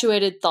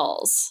 infatuated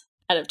Thals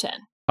out of 10.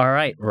 All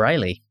right,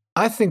 Riley.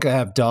 I think I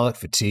have Dalek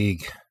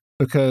fatigue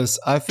because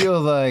I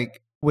feel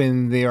like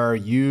when they are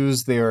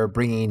used, they are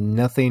bringing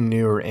nothing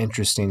new or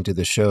interesting to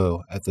the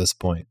show at this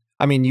point.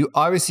 I mean, you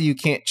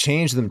can't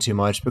change them too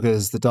much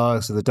because the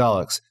Daleks are the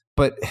Daleks,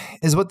 but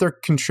is what they're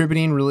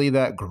contributing really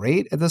that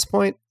great at this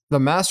point? The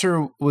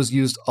Master was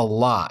used a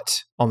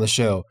lot on the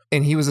show,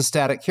 and he was a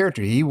static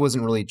character. He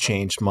wasn't really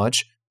changed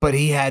much, but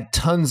he had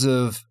tons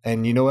of,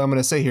 and you know what I'm going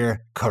to say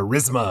here,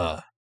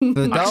 charisma.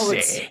 The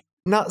Daleks,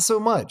 not so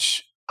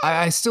much.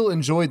 I still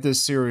enjoyed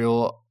this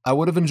serial. I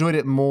would have enjoyed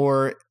it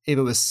more if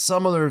it was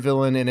some other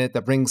villain in it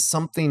that brings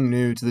something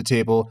new to the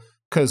table,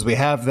 because we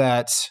have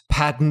that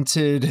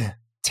patented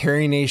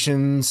Terry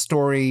Nation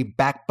story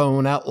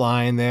backbone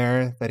outline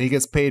there that he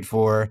gets paid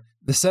for.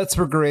 The sets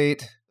were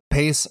great.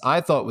 Pace,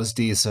 I thought, was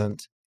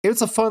decent. It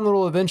was a fun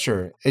little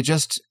adventure.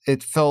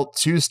 It felt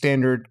too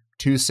standard,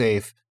 too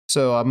safe.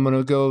 So I'm going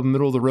to go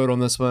middle of the road on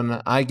this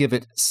one. I give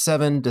it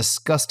 7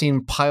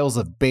 disgusting piles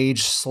of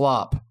beige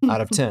slop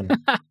out of 10.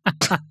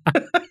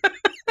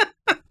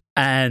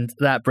 And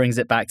that brings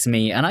it back to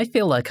me. And I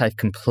feel like I've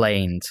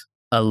complained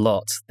a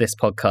lot this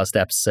podcast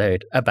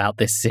episode about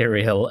this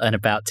serial and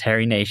about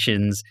Terry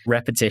Nation's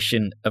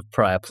repetition of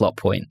prior plot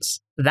points.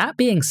 That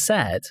being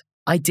said,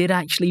 I did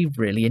actually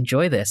really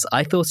enjoy this.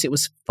 I thought it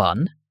was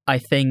fun. I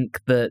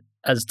think that,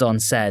 as Don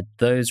said,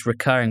 those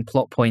recurring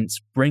plot points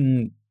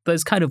bring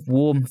those kind of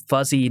warm,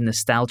 fuzzy,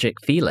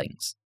 nostalgic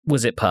feelings.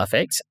 Was it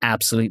perfect?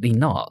 Absolutely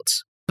not.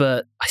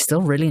 But I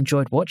still really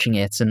enjoyed watching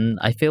it, and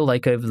I feel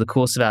like over the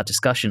course of our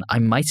discussion, I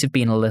might have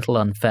been a little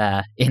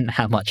unfair in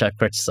how much I've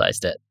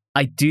criticized it.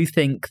 I do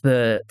think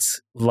that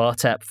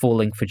Latep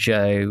falling for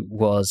Joe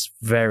was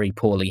very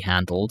poorly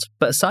handled,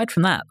 but aside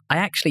from that, I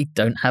actually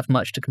don't have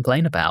much to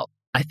complain about.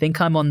 I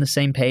think I'm on the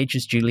same page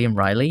as Julie and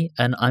Riley,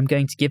 and I'm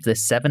going to give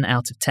this 7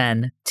 out of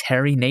 10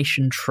 Terry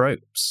Nation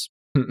tropes.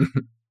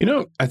 You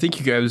know, I think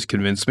you guys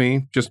convinced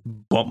me. Just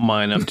bump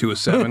mine up to a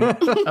 7.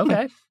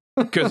 Okay.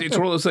 Because it's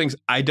one of those things,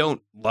 I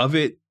don't love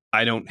it.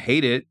 I don't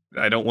hate it.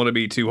 I don't want to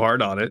be too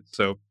hard on it.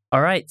 So,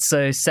 all right,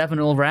 so 7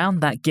 all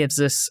round. That gives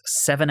us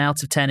 7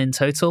 out of 10 in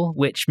total,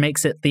 which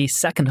makes it the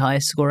second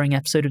highest scoring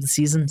episode of the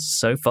season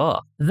so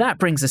far. That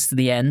brings us to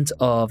the end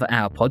of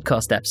our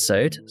podcast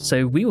episode.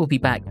 So we will be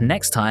back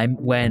next time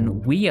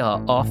when we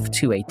are off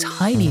to a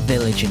tiny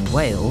village in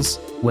Wales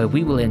where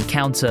we will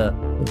encounter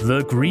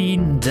the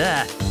Green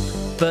Death.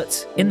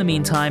 But in the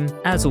meantime,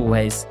 as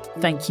always,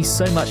 thank you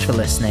so much for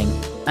listening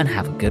and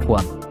have a good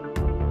one.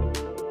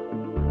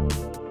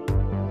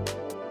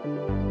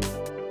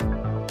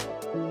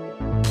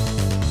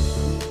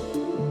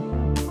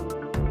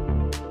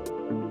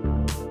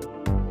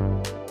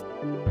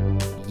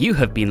 You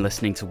have been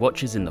listening to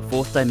Watchers in the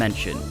Fourth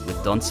Dimension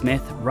with Don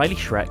Smith, Riley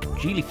Schreck,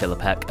 Julie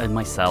Philippek, and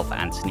myself,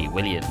 Anthony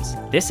Williams.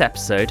 This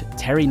episode,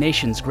 Terry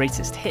Nation's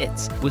Greatest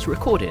Hits, was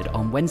recorded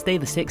on Wednesday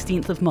the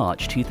 16th of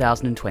March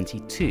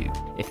 2022.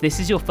 If this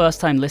is your first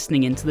time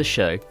listening into the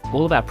show,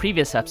 all of our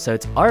previous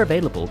episodes are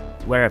available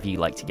wherever you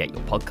like to get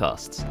your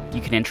podcasts. You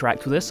can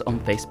interact with us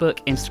on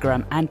Facebook,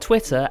 Instagram, and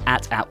Twitter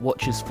at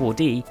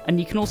Watchers4D, and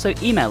you can also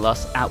email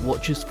us at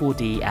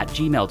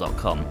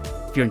watchers4d@gmail.com.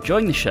 If you're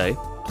enjoying the show,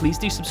 please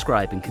do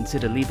subscribe and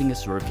consider leaving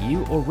us a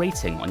review or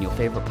rating on your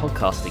favourite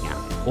podcasting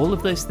app. All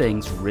of those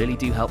things really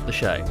do help the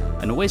show.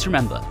 And always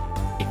remember,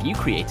 if you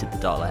created the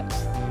Daleks,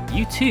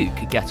 you too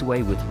could get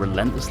away with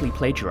relentlessly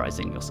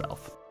plagiarising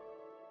yourself.